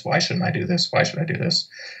do this? Why shouldn't I do this? Why should I do this?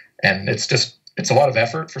 And it's a lot of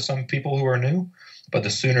effort for some people who are new. But the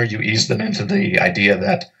sooner you ease them into the idea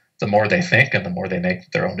that the more they think and the more they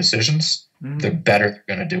make their own decisions, the better they're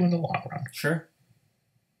going to do in the long run. Sure.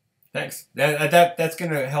 Thanks. That's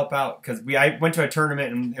going to help out because I went to a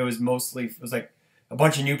tournament and it was like a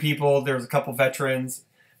bunch of new people. There was a couple veterans,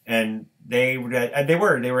 and they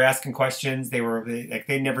were asking questions.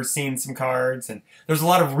 They'd never seen some cards, and there's a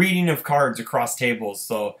lot of reading of cards across tables.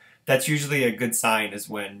 So that's usually a good sign is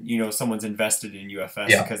when someone's invested in UFS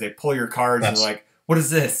because they pull your cards and they're like, what is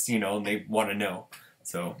this? And they want to know.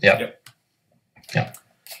 So, yeah.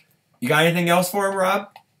 You got anything else for him, Rob?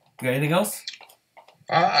 You got anything else?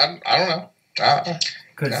 I don't know.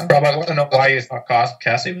 Rob, I want to know why you thought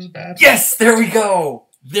Cassie was bad. Yes, there we go.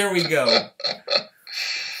 I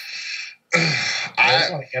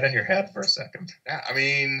just want to get in your head for a second. Yeah, I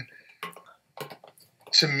mean,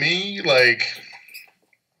 to me, like,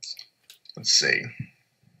 let's see.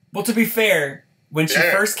 Well, to be fair, when she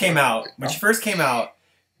first came out,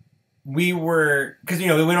 we were because we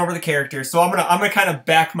went over the characters, so I'm gonna kind of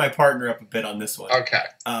back my partner up a bit on this one. Okay.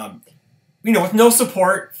 With no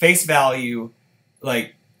support, face value,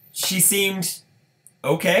 like she seemed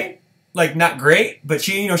okay, like not great, but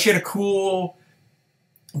she had a cool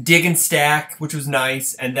dig and stack, which was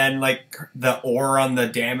nice, and then like the ore on the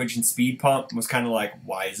damage and speed pump was kind of like,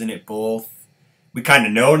 why isn't it both? We kind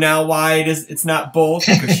of know now why it's not both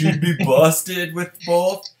because she'd be busted with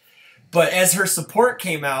both. But as her support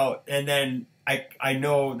came out, and then I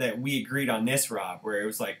know that we agreed on this, Rob, where it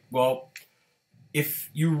was like, well, if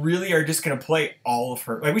you really are just going to play all of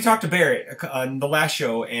her, like we talked to Barrett on the last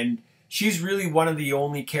show, and she's really one of the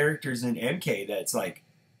only characters in MK that's like,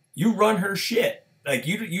 you run her shit. Like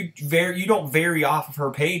you don't vary off of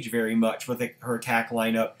her page very much with her attack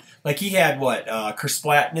lineup. Like he had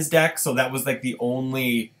Kersplat in his deck, so that was like the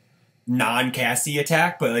only non-Cassie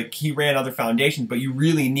attack, but like he ran other foundations, but you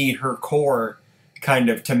really need her core kind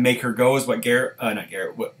of to make her go, is what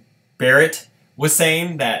what Barrett was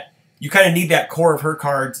saying, that you kind of need that core of her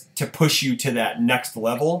cards to push you to that next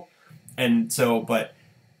level. And so, but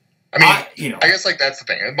I mean, I guess like that's the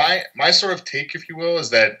thing. My sort of take, if you will, is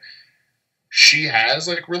that she has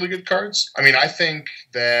like really good cards. I mean, I think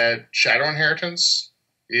that Shadow Inheritance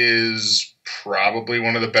is probably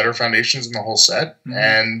one of the better foundations in the whole set,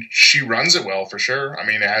 and she runs it well for sure. I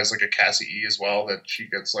mean, it has like a Cassie E as well that she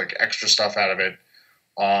gets like extra stuff out of it.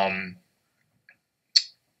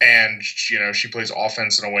 And she plays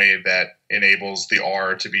offense in a way that enables the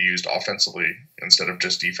R to be used offensively instead of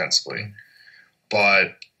just defensively.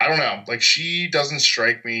 But I don't know, like she doesn't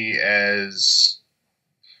strike me as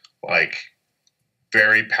like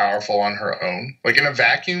very powerful on her own. Like in a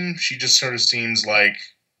vacuum, she just sort of seems like,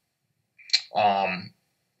 I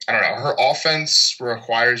don't know, her offense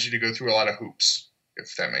requires you to go through a lot of hoops,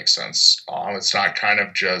 if that makes sense. It's not kind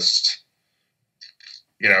of just,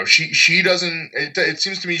 she doesn't, it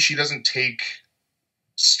seems to me she doesn't take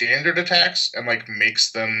standard attacks and like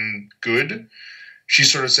makes them good. She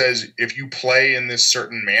sort of says, if you play in this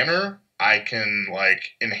certain manner, I can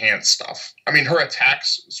like enhance stuff. I mean, her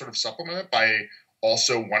attacks sort of supplement it by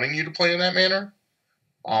also wanting you to play in that manner.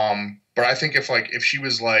 But I think if she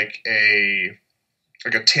was like a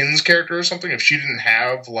Tins character or something, if she didn't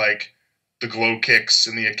have like the glow kicks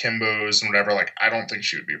and the akimbos and whatever, like I don't think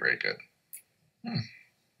she would be very good.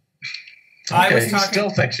 Okay, you still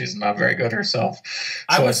think she's not very good herself.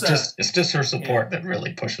 So it's just her support that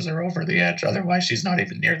really pushes her over the edge. Otherwise, she's not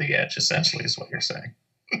even near the edge, essentially, is what you're saying.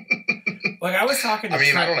 Like, I was talking to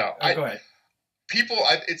I don't know. Go ahead.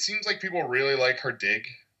 It seems like people really like her dig,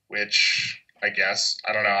 which I guess,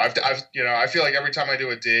 I don't know. I feel like every time I do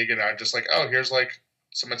a dig and I'm just like, oh, here's like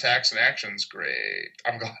some attacks and actions, great.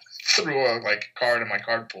 I'm going through a card in my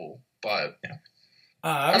card pool. But yeah.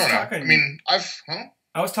 I don't know.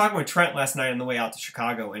 I was talking with Trent last night on the way out to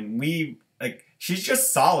Chicago, and she's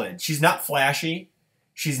just solid. She's not flashy.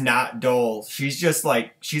 She's not dull. She's just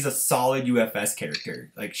she's a solid UFS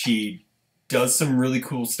character. Like, she does some really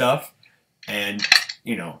cool stuff, and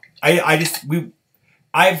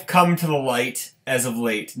I've come to the light as of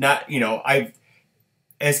late. Not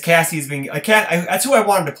as Cassie's been that's who I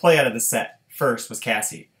wanted to play out of the set first, was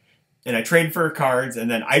Cassie. And I traded for her cards, and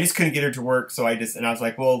then I just couldn't get her to work, so I was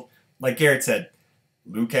like, well, like Garrett said,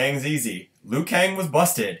 Liu Kang's easy. Liu Kang was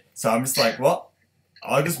busted. So I'm just like, well,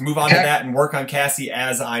 I'll just move on to that and work on Cassie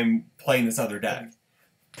as I'm playing this other deck.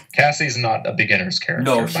 Cassie's not a beginner's character.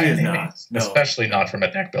 No, she is not. No. Especially not from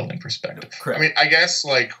a deck building perspective. Correct. I mean, I guess,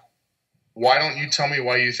 why don't you tell me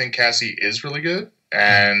why you think Cassie is really good,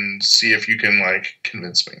 and see if you can,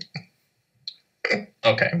 convince me.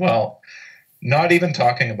 Okay, well, not even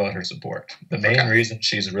talking about her support. The main reason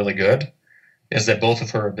she's really good is that both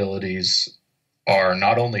of her abilities are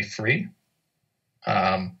not only free,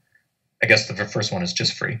 I guess the first one is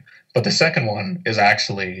just free, but the second one is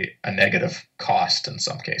actually a negative cost in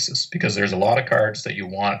some cases, because there's a lot of cards that you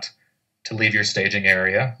want to leave your staging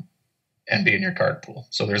area and be in your card pool.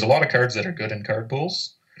 So there's a lot of cards that are good in card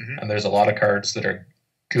pools, and there's a lot of cards that are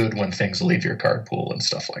good when things leave your card pool and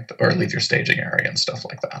stuff like that, or leave your staging area and stuff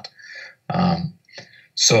like that.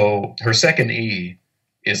 So her second E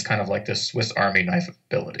is kind of like this Swiss Army knife of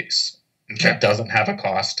abilities. That doesn't have a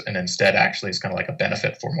cost, and instead actually is kind of like a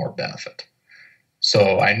benefit for more benefit.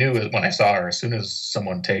 So I knew when I saw her, as soon as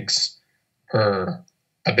someone takes her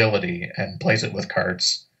ability and plays it with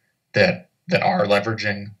cards that are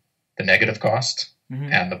leveraging the negative cost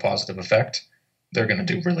and the positive effect, they're going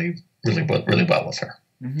to do really, really, really well with her.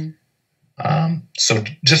 So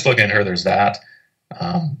just looking at her, there's that.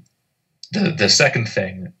 The second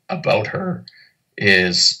thing about her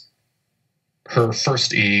is her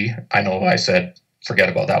first E. I know I said forget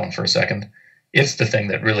about that one for a second. It's the thing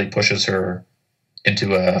that really pushes her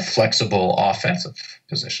into a flexible offensive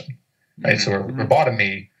position. Right? So her bottom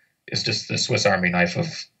E is just the Swiss Army knife of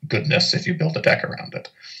goodness if you build a deck around it.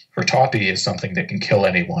 Her top E is something that can kill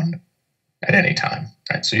anyone at any time.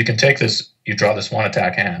 Right? So you can take this, you draw this one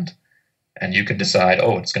attack hand, and you can decide,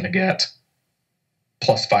 oh, it's going to get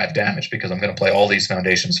 +5 damage because I'm going to play all these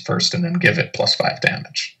foundations first and then give it +5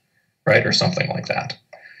 damage, right? Or something like that.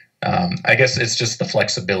 I guess it's just the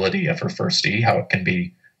flexibility of her first E, how it can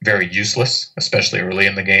be very useless, especially early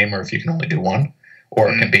in the game, or if you can only do one, or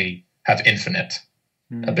it can have infinite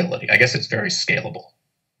ability. I guess it's very scalable.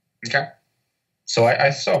 Okay. So I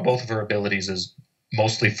saw both of her abilities as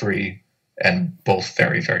mostly free and both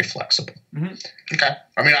very, very flexible. Okay.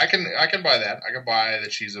 I mean, I can buy that. I can buy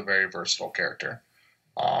that she's a very versatile character.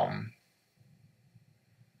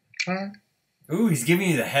 Ooh, he's giving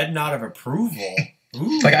you the head nod of approval.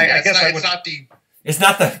 Ooh. I guess it's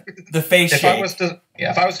not the face shape.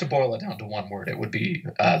 If I was to boil it down to one word, it would be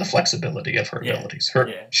the flexibility of her abilities.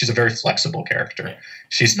 She's a very flexible character. Yeah.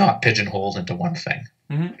 She's not pigeonholed into one thing,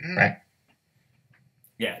 right?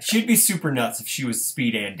 Yeah, she'd be super nuts if she was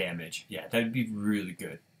speed and damage. Yeah, that'd be really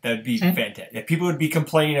good. That'd be fantastic. Yeah, people would be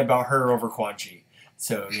complaining about her over Quan Chi.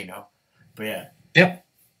 So, but yeah. Yep.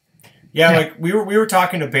 Yeah, like we were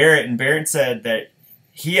talking to Barrett, and Barrett said that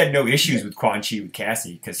he had no issues with Quan Chi with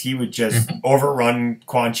Cassie because he would just overrun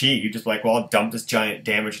Quan Chi. He'd just like, well, I'll dump this giant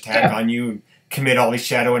damage attack on you and commit all these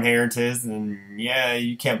shadow inheritances, and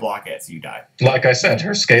you can't block it, so you die. Like I said,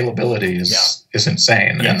 her scalability is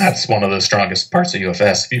insane, and that's one of the strongest parts of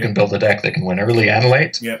UFS. If you can build a deck that can win early and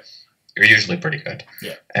late, you're usually pretty good.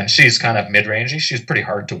 Yeah. And she's kind of mid-rangey. She's pretty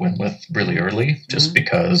hard to win with really early, just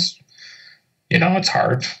because it's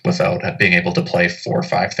hard without being able to play 4 or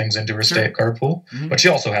 5 things into her state card pool. But she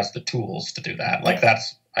also has the tools to do that.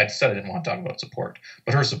 I said I didn't want to talk about support,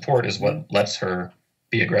 but her support is what lets her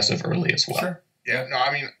be aggressive early as well. Sure. Yeah, no,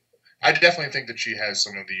 I mean, I definitely think that she has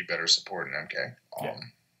some of the better support in MK.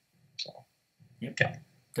 Yeah,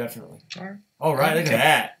 definitely. All right, look at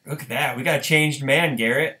that. Look at that. We got a changed man,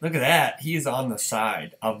 Garrett. Look at that. He is on the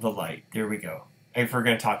side of the light. There we go. If we're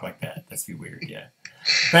going to talk like that, that's be weird, yeah.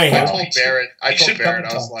 Hey, I told Barrett, I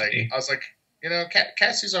was like,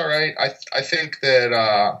 Cassie's all right. I think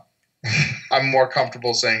that I'm more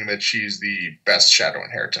comfortable saying that she's the best Shadow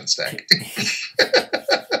Inheritance deck.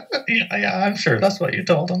 Yeah, I'm sure that's what you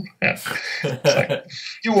told him. Yeah. It's like,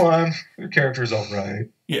 you won. Your character's all right.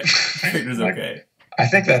 Yeah, character's okay. I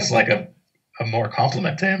think that's like a more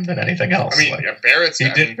compliment to him than anything else. I mean, like, yeah, Barrett's. He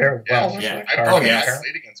did very well. Yeah. Like, I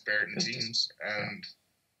played against Barrett in teams, and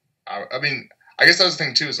I mean, I guess that was the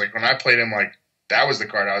thing too. Is like when I played him, like that was the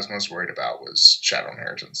card I was most worried about was Shadow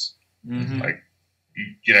Inheritance. Mm-hmm. Like,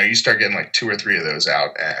 you start getting like 2 or 3 of those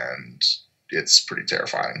out, and it's pretty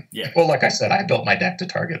terrifying. Yeah. Well, like I said, I built my deck to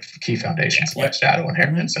target key foundations like Shadow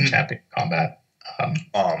Inheritance and Champion Combat.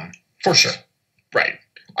 For sure. Right.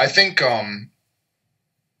 I think, and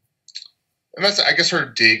that's, I guess, her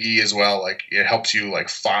diggy as well. Like, it helps you, like,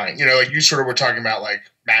 find, like you sort of were talking about, like,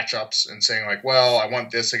 matchups and saying, like, well, I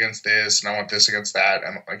want this against this and I want this against that.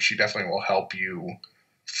 And, like, she definitely will help you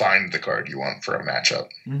find the card you want for a matchup.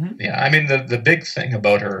 Mm-hmm. Yeah. I mean, the big thing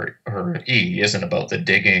about her E isn't about the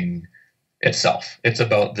digging itself. It's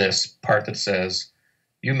about this part that says,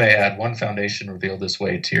 you may add 1 foundation revealed this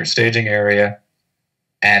way to your staging area,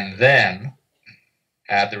 and then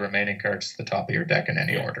add the remaining cards to the top of your deck in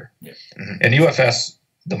any order. Yeah. Mm-hmm. In UFS,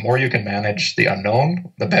 the more you can manage the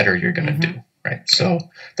unknown, the better you're going to do, right? So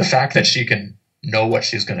the fact that she can know what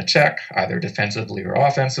she's going to check, either defensively or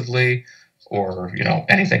offensively, or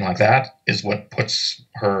anything like that, is what puts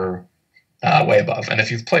her way above. And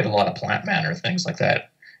if you've played a lot of Plant Man or things like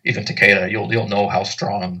that, even Takeda, you'll know how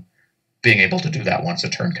strong being able to do that once a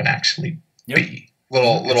turn can actually be.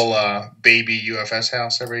 Little baby UFS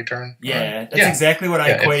house every turn. Yeah, that's exactly what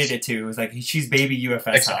I equated it to. It was like, she's baby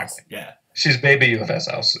UFS house. Yeah. She's baby UFS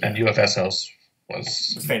house, and UFS house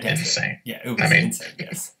was fantastic. Insane. Yeah, it was insane,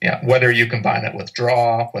 yes. Yeah, whether you combine it with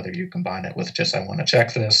draw, whether you combine it with just I want to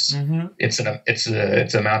check this, it's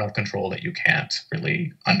an amount of control that you can't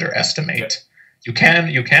really underestimate. You can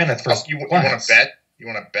at first. You want to bet? You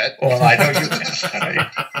want to bet? Well, I know you can.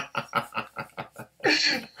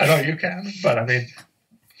 I know you can, but I mean,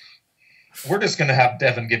 we're just going to have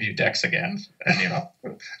Devin give you decks again, and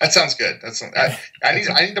that sounds good.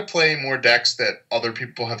 I need to play more decks that other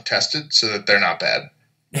people have tested so that they're not bad.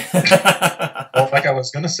 Well, like I was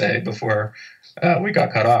going to say before we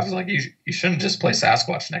got cut off, like you shouldn't just play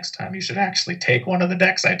Sasquatch next time. You should actually take one of the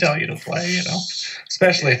decks I tell you to play.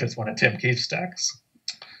 Especially if it's one of Tim Keefe's decks.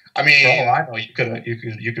 I mean, for all I know, you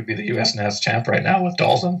could be the US NAS champ right now with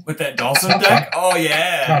Dalzin. With that Dalzin deck? Oh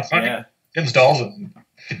yeah, not funny. Yeah. Tim's Dalzin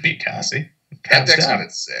could beat Cassie. That deck's on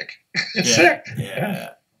it's sick. It's sick.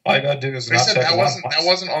 Yeah. All you gotta do is. They said that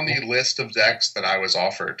wasn't on the list of decks that I was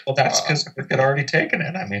offered. Well, that's because we had already taken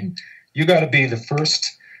it. I mean, you got to be the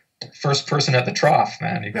first person at the trough,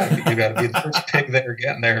 man. You got to be the first pig there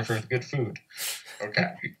getting there for good food.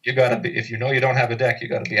 Okay. You got to be. If you know you don't have a deck, you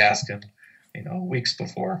got to be asking. Weeks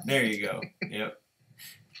before. There you go. Yep.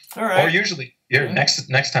 All right. Or usually,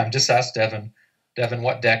 next time, just ask Devin. Devin,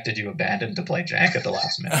 what deck did you abandon to play Jank at the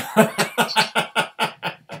last minute?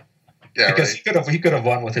 Because he could have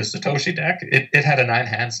won with his Satoshi deck. It had a 9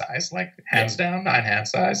 hand size, like hands down 9 hand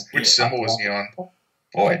size. Which symbol was he on?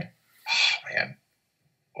 Void. Oh man.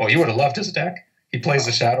 Oh, you would have loved his deck. He plays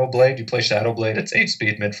the Shadow Blade. You play Shadow Blade. It's 8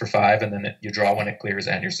 speed mid for 5, and then you draw when it clears,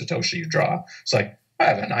 and your Satoshi you draw. It's like, I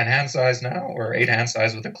have a 9 hand size now, or 8 hand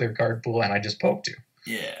size with a clear card pool, and I just poked you.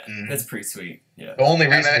 Yeah, that's pretty sweet. Yeah. The only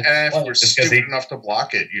reason, and if you're stupid enough to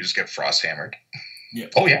block it, you just get frost hammered. Yeah.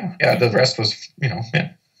 Oh yeah. The rest was, yeah.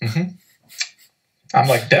 Mm-hmm. I'm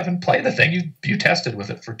like, Devin, play the thing you tested with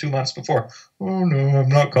it for 2 months before. Oh no, I'm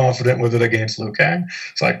not confident with it against Liu Kang.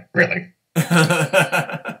 It's like, really?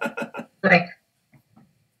 Really?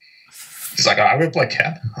 He's like, I would play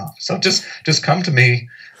Ken. Oh, so just come to me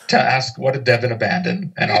to ask what did Devin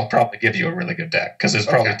abandon, and I'll probably give you a really good deck because it's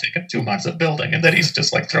probably taken 2 months of building, and then he's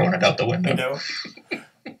just like throwing it out the window.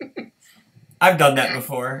 I've done that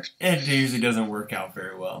before. It usually doesn't work out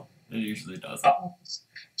very well. It usually doesn't.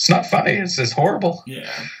 It's not funny. It's just horrible.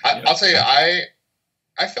 Yeah. I'll tell you, I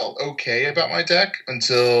felt okay about my deck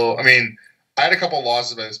until, I had a couple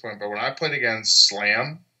losses by this point, but when I played against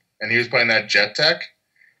Slam and he was playing that Jet deck,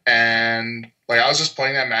 and like I was just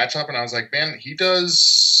playing that matchup, and I was like, man, he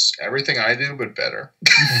does everything I do, but better.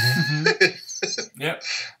 Yep.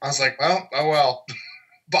 I was like, well,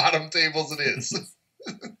 bottom tables it is.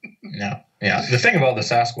 Yeah. The thing about the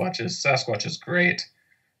Sasquatch is great.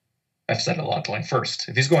 I've said it a lot going first.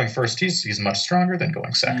 If he's going first, he's much stronger than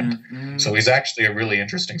going second. Mm-hmm. So he's actually a really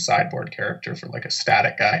interesting sideboard character for like a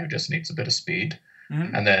static guy who just needs a bit of speed.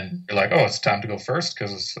 Mm-hmm. And then you're like, oh, it's time to go first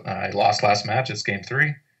because I lost last match. It's game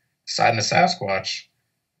 3. Side in the Sasquatch,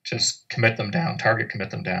 just commit them down, target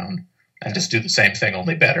commit them down, and just do the same thing,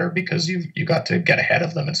 only better, because you got to get ahead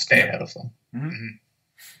of them and stay ahead of them. Mm-hmm.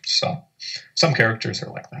 So some characters are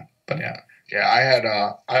like that, but yeah. Yeah, I had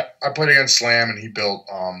I played against Slam, and he built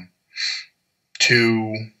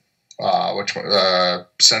two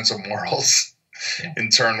Sense of Morals in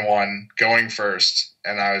turn 1, going first,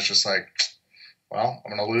 and I was just like, well,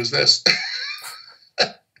 I'm gonna lose this.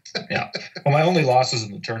 Yeah. Well, my only losses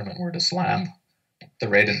in the tournament were to Slam, the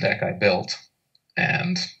Raiden deck I built,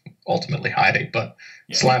 and ultimately Heidi. But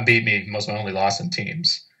Slam beat me, was my only loss in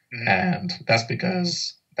teams. Mm-hmm. And that's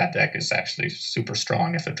because that deck is actually super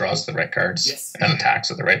strong if it draws the right cards and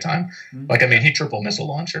attacks at the right time. Mm-hmm. Like, I mean, he triple missile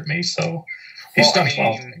launched me, so he's done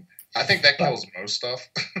 12 to me. I think that kills most stuff.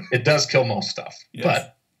 It does kill most stuff,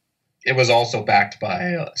 but it was also backed by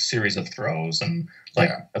a series of throws and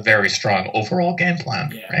a very strong overall game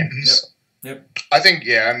plan. Yeah. Right? Yep. I think,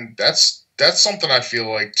 and that's something I feel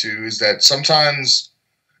like too, is that sometimes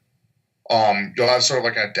you'll have sort of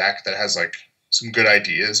like a deck that has like some good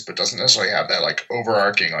ideas, but doesn't necessarily have that like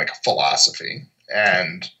overarching like philosophy.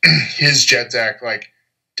 And his jet deck, like,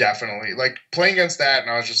 definitely, like, playing against that, and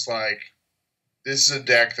I was just like, this is a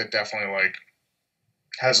deck that definitely like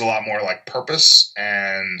has a lot more like purpose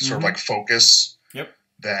and sort of like focus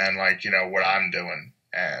than like, what I'm doing.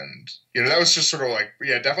 And, that was just sort of like,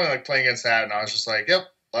 definitely like playing against that. And I was just like, yep,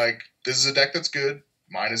 like, this is a deck that's good.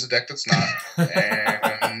 Mine is a deck that's not.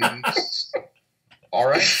 And all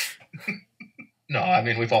right. No, I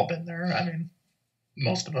mean, we've all been there. I mean,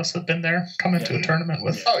 most of us have been there, come into a tournament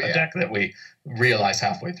with a deck that we realize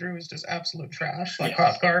halfway through is just absolute trash, like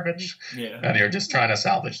hot garbage. Yeah. And you're just trying to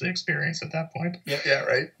salvage the experience at that point. Yeah,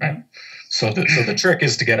 right. So the trick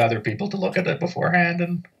is to get other people to look at it beforehand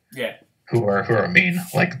and who are mean.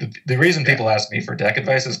 Like, the reason people ask me for deck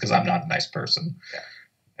advice is because I'm not a nice person. Yeah.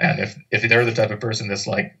 And if they're the type of person that's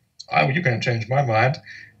like, oh, you can't change my mind,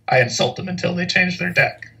 I insult them until they change their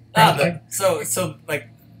deck. So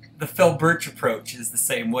the Phil Birch approach is the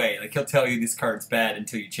same way. Like, he'll tell you this card's bad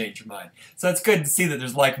until you change your mind. So it's good to see that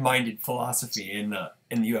there's like-minded philosophy in the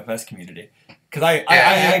UFS community. Because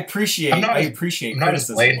I appreciate I'm not as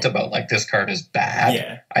blatant about like, this card is bad.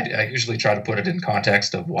 Yeah. I usually try to put it in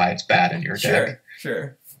context of why it's bad in your deck.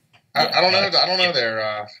 Sure. I don't know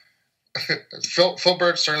there. Phil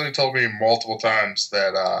Birch certainly told me multiple times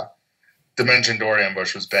that Dimension Door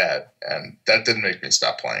Ambush was bad, and that didn't make me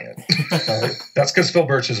stop playing it. That's because Phil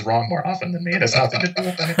Birch is wrong more often than me. It has nothing to do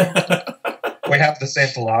with anything. We have the same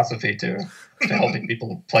philosophy to helping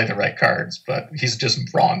people play the right cards, but he's just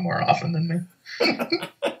wrong more often than me.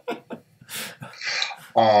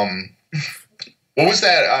 What was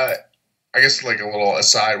that? I guess like a little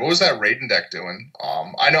aside. What was that Raiden deck doing?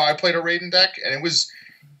 I know I played a Raiden deck, and it was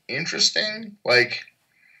interesting. Like,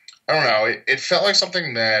 I don't know. It felt like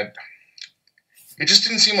something that it just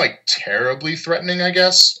didn't seem like terribly threatening, I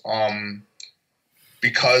guess.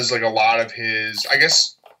 Because like a lot of his, I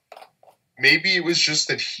guess maybe it was just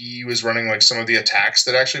that he was running like some of the attacks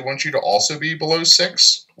that actually want you to also be below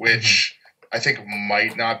 6, which I think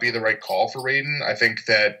might not be the right call for Raiden. I think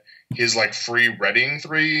that his like free readying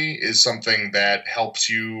 3 is something that helps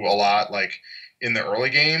you a lot like in the early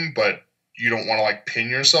game, but you don't want to like pin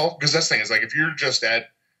yourself, because that's the thing is like if you're just at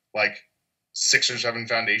like 6 or 7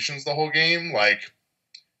 foundations the whole game, like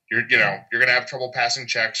you're gonna have trouble passing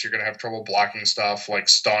checks, you're gonna have trouble blocking stuff, like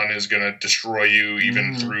stun is gonna destroy you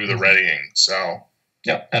even through the readying. So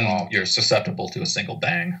and you're susceptible to a single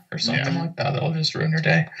bang or something like that. That'll just ruin your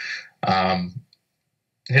day.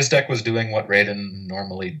 His deck was doing what Raiden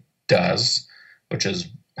normally does, which is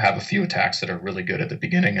have a few attacks that are really good at the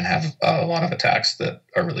beginning and have a lot of attacks that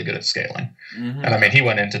are really good at scaling. And I mean, he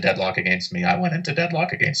went into deadlock against me. I went into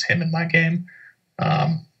deadlock against him in my game.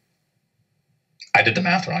 I did the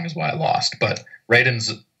math wrong is why I lost, but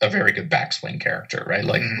Raiden's a very good backswing character, right?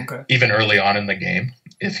 Like, even early on in the game,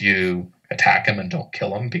 if you attack him and don't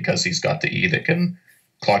kill him because he's got the E that can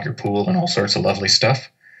clog your pool and all sorts of lovely stuff,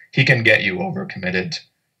 he can get you overcommitted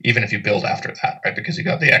even if you build after that, right? Because you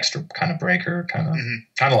got the extra kind of breaker, kind of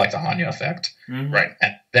like the Hanya effect, right?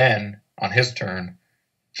 And then on his turn,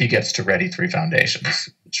 he gets to ready 3 foundations,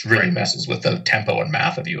 which really messes with the tempo and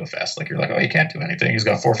math of UFS. Like, you're like, oh, he can't do anything. He's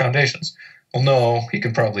got 4 foundations. Well, no, he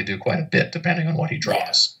can probably do quite a bit depending on what he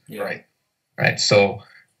draws, right? So,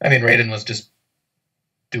 I mean, Raiden was just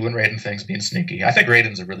doing Raiden things, being sneaky. I think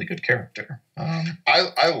Raiden's a really good character.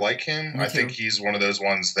 I like him. I think he's one of those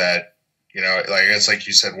ones that, like it's like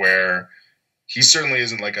you said, where he certainly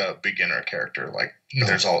isn't like a beginner character. Like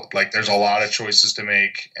there's a lot of choices to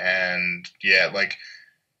make, and like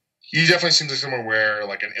he definitely seems like someone where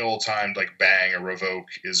like an ill-timed like bang or revoke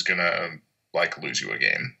is gonna like lose you a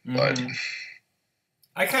game. But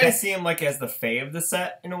I kind of see him like as the Fae of the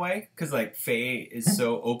set in a way, because like Fae is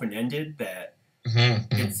so open ended that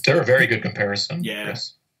they're a very good comparison. Yeah,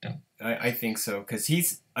 Chris. Yeah. I think so, because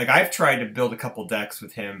he's like, I've tried to build a couple decks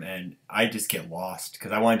with him, and I just get lost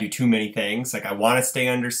because I want to do too many things. Like I want to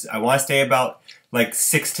stay about like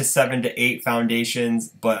 6 to 7 to 8 foundations,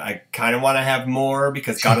 but I kind of want to have more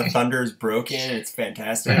because God of Thunder is broken and it's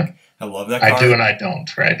fantastic. Yeah. I love that card. I do and I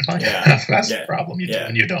don't, right? Like, yeah, that's the problem. You do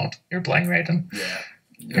and you don't. You're playing Raiden. Yeah.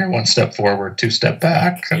 You're 1 step forward, 2 step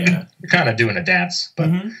back. You're kind of doing a dance, but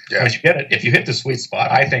if you get it, if you hit the sweet spot,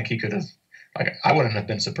 I think he could have. Like, I wouldn't have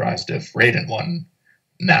been surprised if Raiden won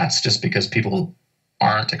Nats just because people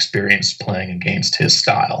aren't experienced playing against his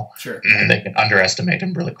style. Sure. And they can underestimate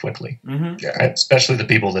him really quickly. Mm-hmm. Right? Especially the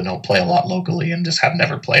people that don't play a lot locally and just have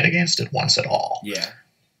never played against it once at all. Yeah.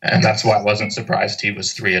 And that's why I wasn't surprised he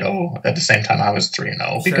was 3-0 at the same time I was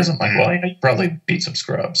 3-0 because I'm like, well, you probably beat some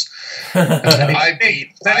scrubs. I beat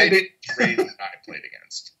Raiden I played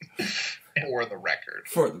against. For the record.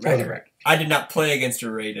 For the record. I did not play against a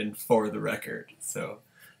Raiden for the record. So,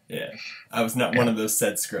 yeah. I was not one of those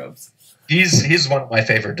said scrubs. He's one of my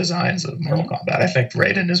favorite designs of Mortal Kombat. I think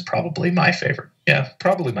Raiden is probably my favorite. Yeah,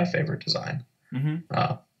 probably my favorite design.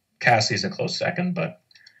 Mm-hmm. Cassie's a close second, but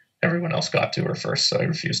everyone else got to her first, so I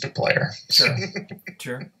refused to play her.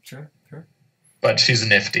 Sure. Sure. But she's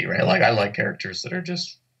nifty, right? Like, I like characters that are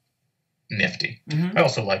just nifty. Mm-hmm. I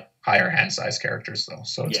also like higher hand size characters, though,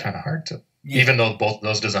 so it's kind of hard to... Even though both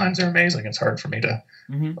those designs are amazing, it's hard for me to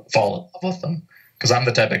fall in love with them. Because I'm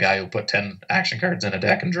the type of guy who put 10 action cards in a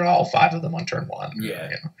deck and draw all 5 of them on turn 1. Yeah.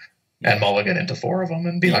 You know? And mulligan into 4 of them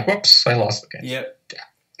and be like, whoops, I lost the game. Yep.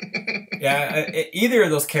 Yeah. Either of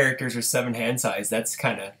those characters are 7 hand size. That's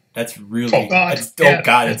really... Oh, God.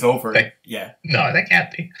 It's over. No, they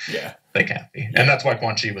can't be. Yeah. They can't be. And that's why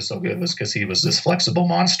Quan Chi was so good, was because he was this flexible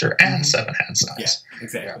monster and 7 hand size. Yeah,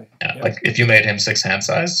 exactly. Yeah. Like, if you made him 6 hand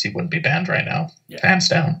size, he wouldn't be banned right now. Yeah. Hands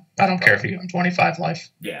down. I don't care if you give him 25 life.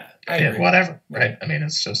 Yeah. Whatever, right? I mean,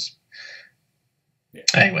 it's just... Yeah.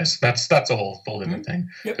 Anyways, that's a whole different thing.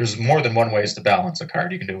 Yep. There's more than one ways to balance a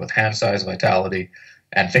card. You can do it with hand size, vitality,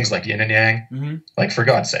 and things like yin and yang. Mm-hmm. Like, for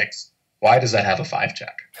God's sakes, why does that have a 5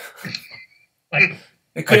 check? Like...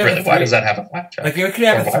 why does that have a 5 check? Like, it could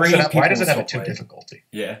have a 3. Why does it have a 2 difficulty?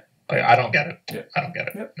 Yeah. Like, I don't get it. Yeah. I don't get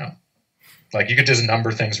it. Yep. No. Like, you could just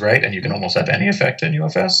number things right, and you can almost have any effect in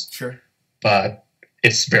UFS. Sure. But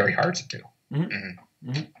it's very hard to do. Mm-hmm.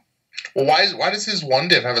 Mm-hmm. Well, why does his 1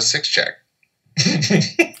 div have a 6 check?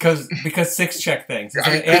 Because 6 check things.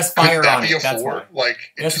 It has fire on it. That's why.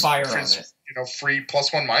 Like, it has fire on it. You know, free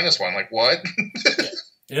 +1 -1. Like, what?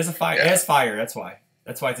 It is a fire. Yeah. It has fire. That's why.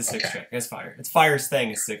 That's why it's a 6 check. It's fire. It's fire's thing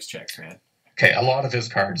is 6 checks, man. Okay, a lot of his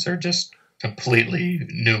cards are just completely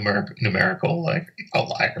numerical, like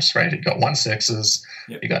outliers, right? You got 1 6s,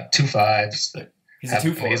 you got 2 5s that have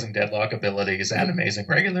amazing deadlock abilities and amazing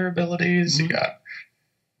regular abilities. Mm-hmm.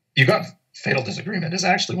 You got Fatal Disagreement is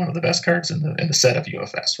actually one of the best cards in the set of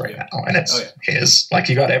UFS right now, and it's his. Like,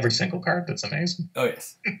 you got every single card that's amazing. Oh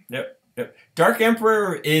yes, yep. Dark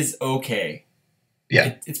Emperor is okay.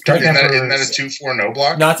 Yeah, it's Dark Emperor. Isn't that a 2/4 no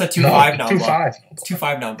block? No, it's a 2/5 no block. 2/5. It's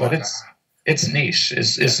 2/5 no block. But it's niche.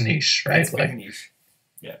 It's niche, right? It's like niche.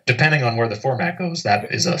 Yeah. Depending on where the format goes,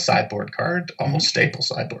 that is a sideboard card, almost staple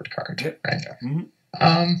sideboard card, right?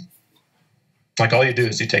 Mm-hmm. Like, all you do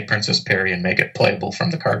is you take Princess Perry and make it playable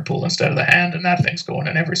from the card pool instead of the hand, and that thing's going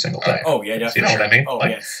in every single day. Oh yeah, definitely. You know what I mean? Oh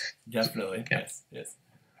yes, definitely. Yes.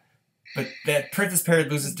 But that Princess Perry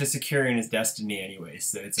loses to Securing His Destiny anyway,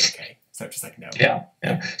 so it's okay. So just like, no. Yeah.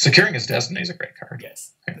 Securing His Destiny is a great card.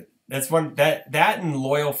 Yes. That's one that and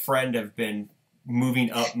Loyal Friend have been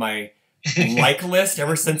moving up my like list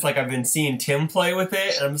ever since, like, I've been seeing Tim play with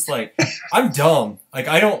it, and I'm just like, I'm dumb. Like,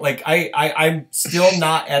 I don't like I'm still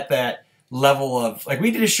not at that level of, like,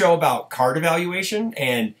 we did a show about card evaluation,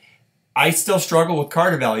 and I still struggle with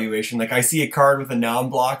card evaluation. Like, I see a card with a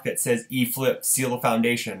non-block that says E-flip, seal of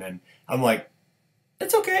foundation, and I'm like,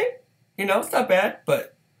 it's okay. You know, it's not bad,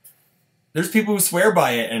 but there's people who swear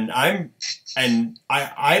by it, and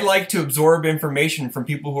I like to absorb information from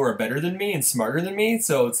people who are better than me and smarter than me.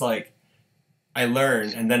 So it's like, I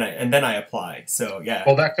learn and then I apply. So yeah.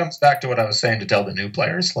 Well, that comes back to what I was saying to tell the new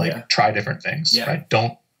players, like, try different things. Yeah. Right?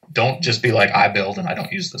 Don't just be like, I build and I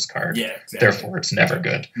don't use this card. Yeah, exactly. Therefore, it's never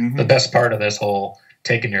good. Mm-hmm. The best part of this whole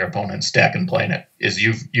taking your opponent's deck and playing it is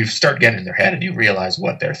you start getting in their head and you realize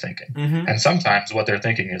what they're thinking. Mm-hmm. And sometimes what they're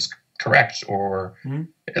thinking is correct, or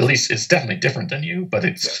at least it's definitely different than you, but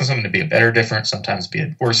it's something to be a better different, sometimes be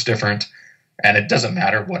a worse different. And it doesn't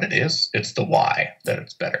matter what it is. It's the why that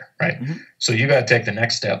it's better, right? Mm-hmm. So you got to take the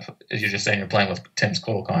next step. As you're just saying, you're playing with Tim's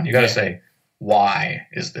Clocon. You got to say, why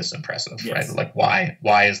is this impressive, right? Like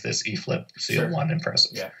why is this E-flip CO1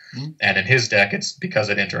 impressive? Yeah. And in his deck, it's because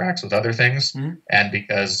it interacts with other things, and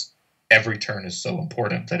because every turn is so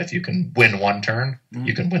important that if you can win one turn,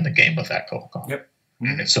 you can win the game with that Coco. Yep.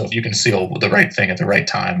 And so if you can seal the right thing at the right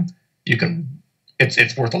time, you can.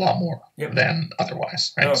 It's worth a lot more than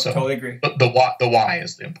otherwise, right? No, So totally agree. The why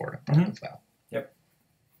is the important part of that. Yep.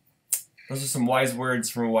 Those are some wise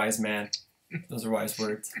words from a wise man. Those are wise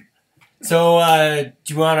words. So,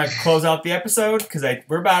 do you want to close out the episode? Because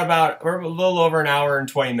we're a little over an hour and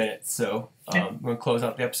 20 minutes. So, we're going to close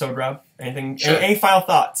out the episode, Rob. Anything? Sure. Any final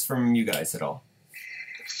thoughts from you guys at all?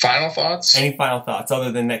 Final thoughts? Any final thoughts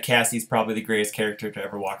other than that Cassie's probably the greatest character to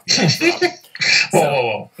ever walk the earth,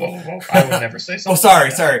 Rob? Whoa. I would never say something.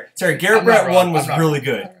 Sorry. Garett Brett 1 was really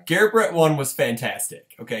good. Garett Brett 1 was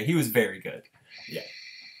fantastic. Okay, he was very good. Yeah.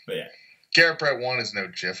 But yeah. Garett Brett 1 is no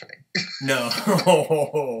jiffing. No.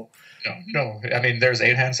 No. I mean, there's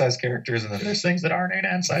 8-hand-sized characters, and then there's things that aren't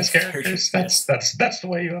 8-hand-sized characters. That's the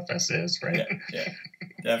way UFS is, right? Yeah,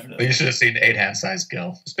 definitely. But you should have seen 8-hand-sized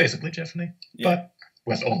Guile. It's basically Jiffany, but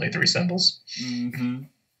with only 3 symbols. Mm-hmm.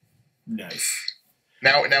 Nice.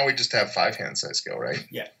 Now we just have 5-hand-sized Guile, right?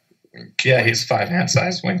 Yeah. Yeah, he's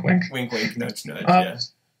 5-hand-sized. Wink, wink. Wink, wink. Nudge, nudge. Yeah.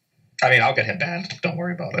 I mean, I'll get him banned. Don't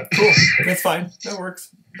worry about it. Cool. That's fine. That works.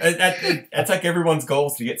 That's like everyone's goal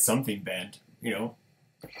is to get something banned.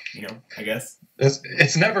 I guess.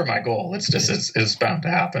 It's never my goal. It's just it's bound to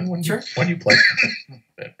happen when you play.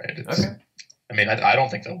 Right? Okay. I mean, I don't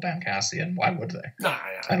think they'll ban Cassie, and why would they? No.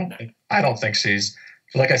 I don't think she's.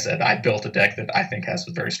 Like I said, I built a deck that I think has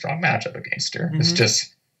a very strong matchup against her. It's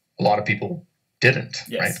just a lot of people didn't,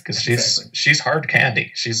 right? Because she's hard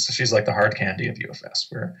candy. She's like the hard candy of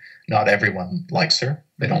UFS, where not everyone likes her.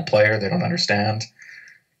 They don't play her. They don't understand.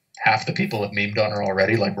 Half the people have memed on her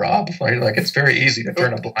already, like Rob, right? Like, it's very easy to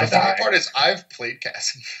turn a blind eye. The funny part is I've played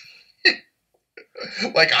Cassie.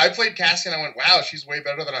 Like, I played Cassie and I went, wow, she's way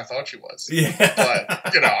better than I thought she was. Yeah.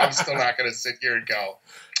 But, I'm still not going to sit here and go,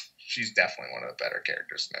 she's definitely one of the better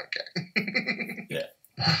characters. Okay. Yeah.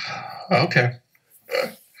 Okay.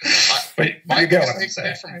 My biggest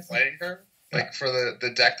takeaway from playing her, like, for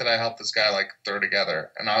the deck that I helped this guy, like, throw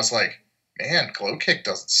together, and I was like, man, Glow Kick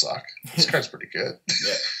doesn't suck. This card's pretty good.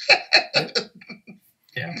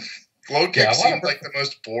 Yeah. Glow Kick seemed like the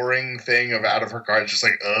most boring thing out of her cards, just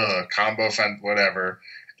like, combo fend, whatever.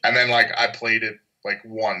 And then, like, I played it, like,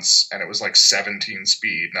 once, and it was, like, 17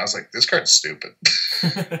 speed, and I was like, this card's stupid.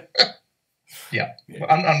 Yeah.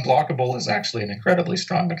 Unblockable is actually an incredibly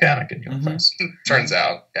strong mechanic in UFS. Turns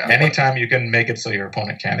out, yeah. Anytime you can make it so your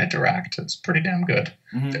opponent can't interact, it's pretty damn good.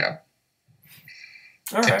 Yeah.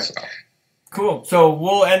 All right. So. Cool. So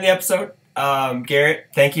we'll end the episode. Garett,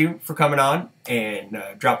 thank you for coming on and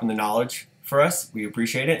dropping the knowledge for us. We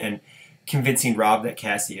appreciate it. And convincing Rob that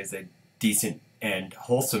Cassie is a decent and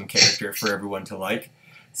wholesome character for everyone to like.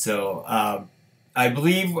 So I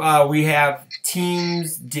believe we have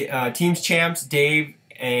teams champs Dave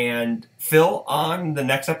and Phil on the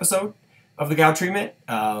next episode of the Guile treatment.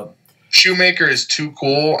 Shoemaker is too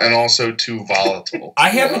cool and also too volatile. I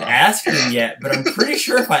haven't asked him yet, but I'm pretty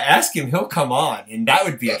sure if I ask him, he'll come on, and that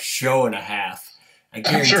would be a show and a half.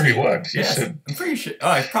 I'm sure he would. I'm pretty sure. Oh,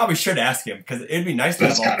 I probably should ask him because it'd be nice to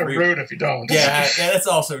have all three. That's kind of rude if you don't. Yeah, that's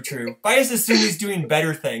also true. But I just assume he's doing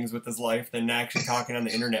better things with his life than actually talking on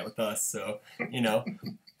the internet with us. So,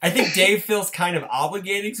 I think Dave feels kind of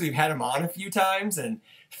obligated because we've had him on a few times, and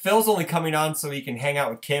Phil's only coming on so he can hang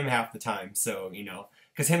out with Kim half the time. So,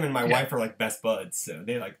 because him and my wife are like best buds, so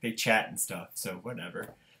they chat and stuff. So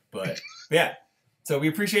whatever. But yeah. So we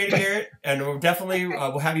appreciate it, Garett, and we'll definitely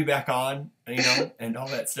we'll have you back on, and all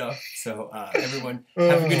that stuff. So everyone,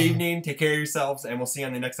 have a good evening, take care of yourselves, and we'll see you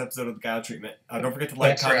on the next episode of the Guile treatment. Don't forget to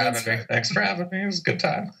like, comment, and subscribe. Thanks for having me. It was a good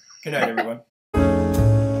time. Good night, everyone.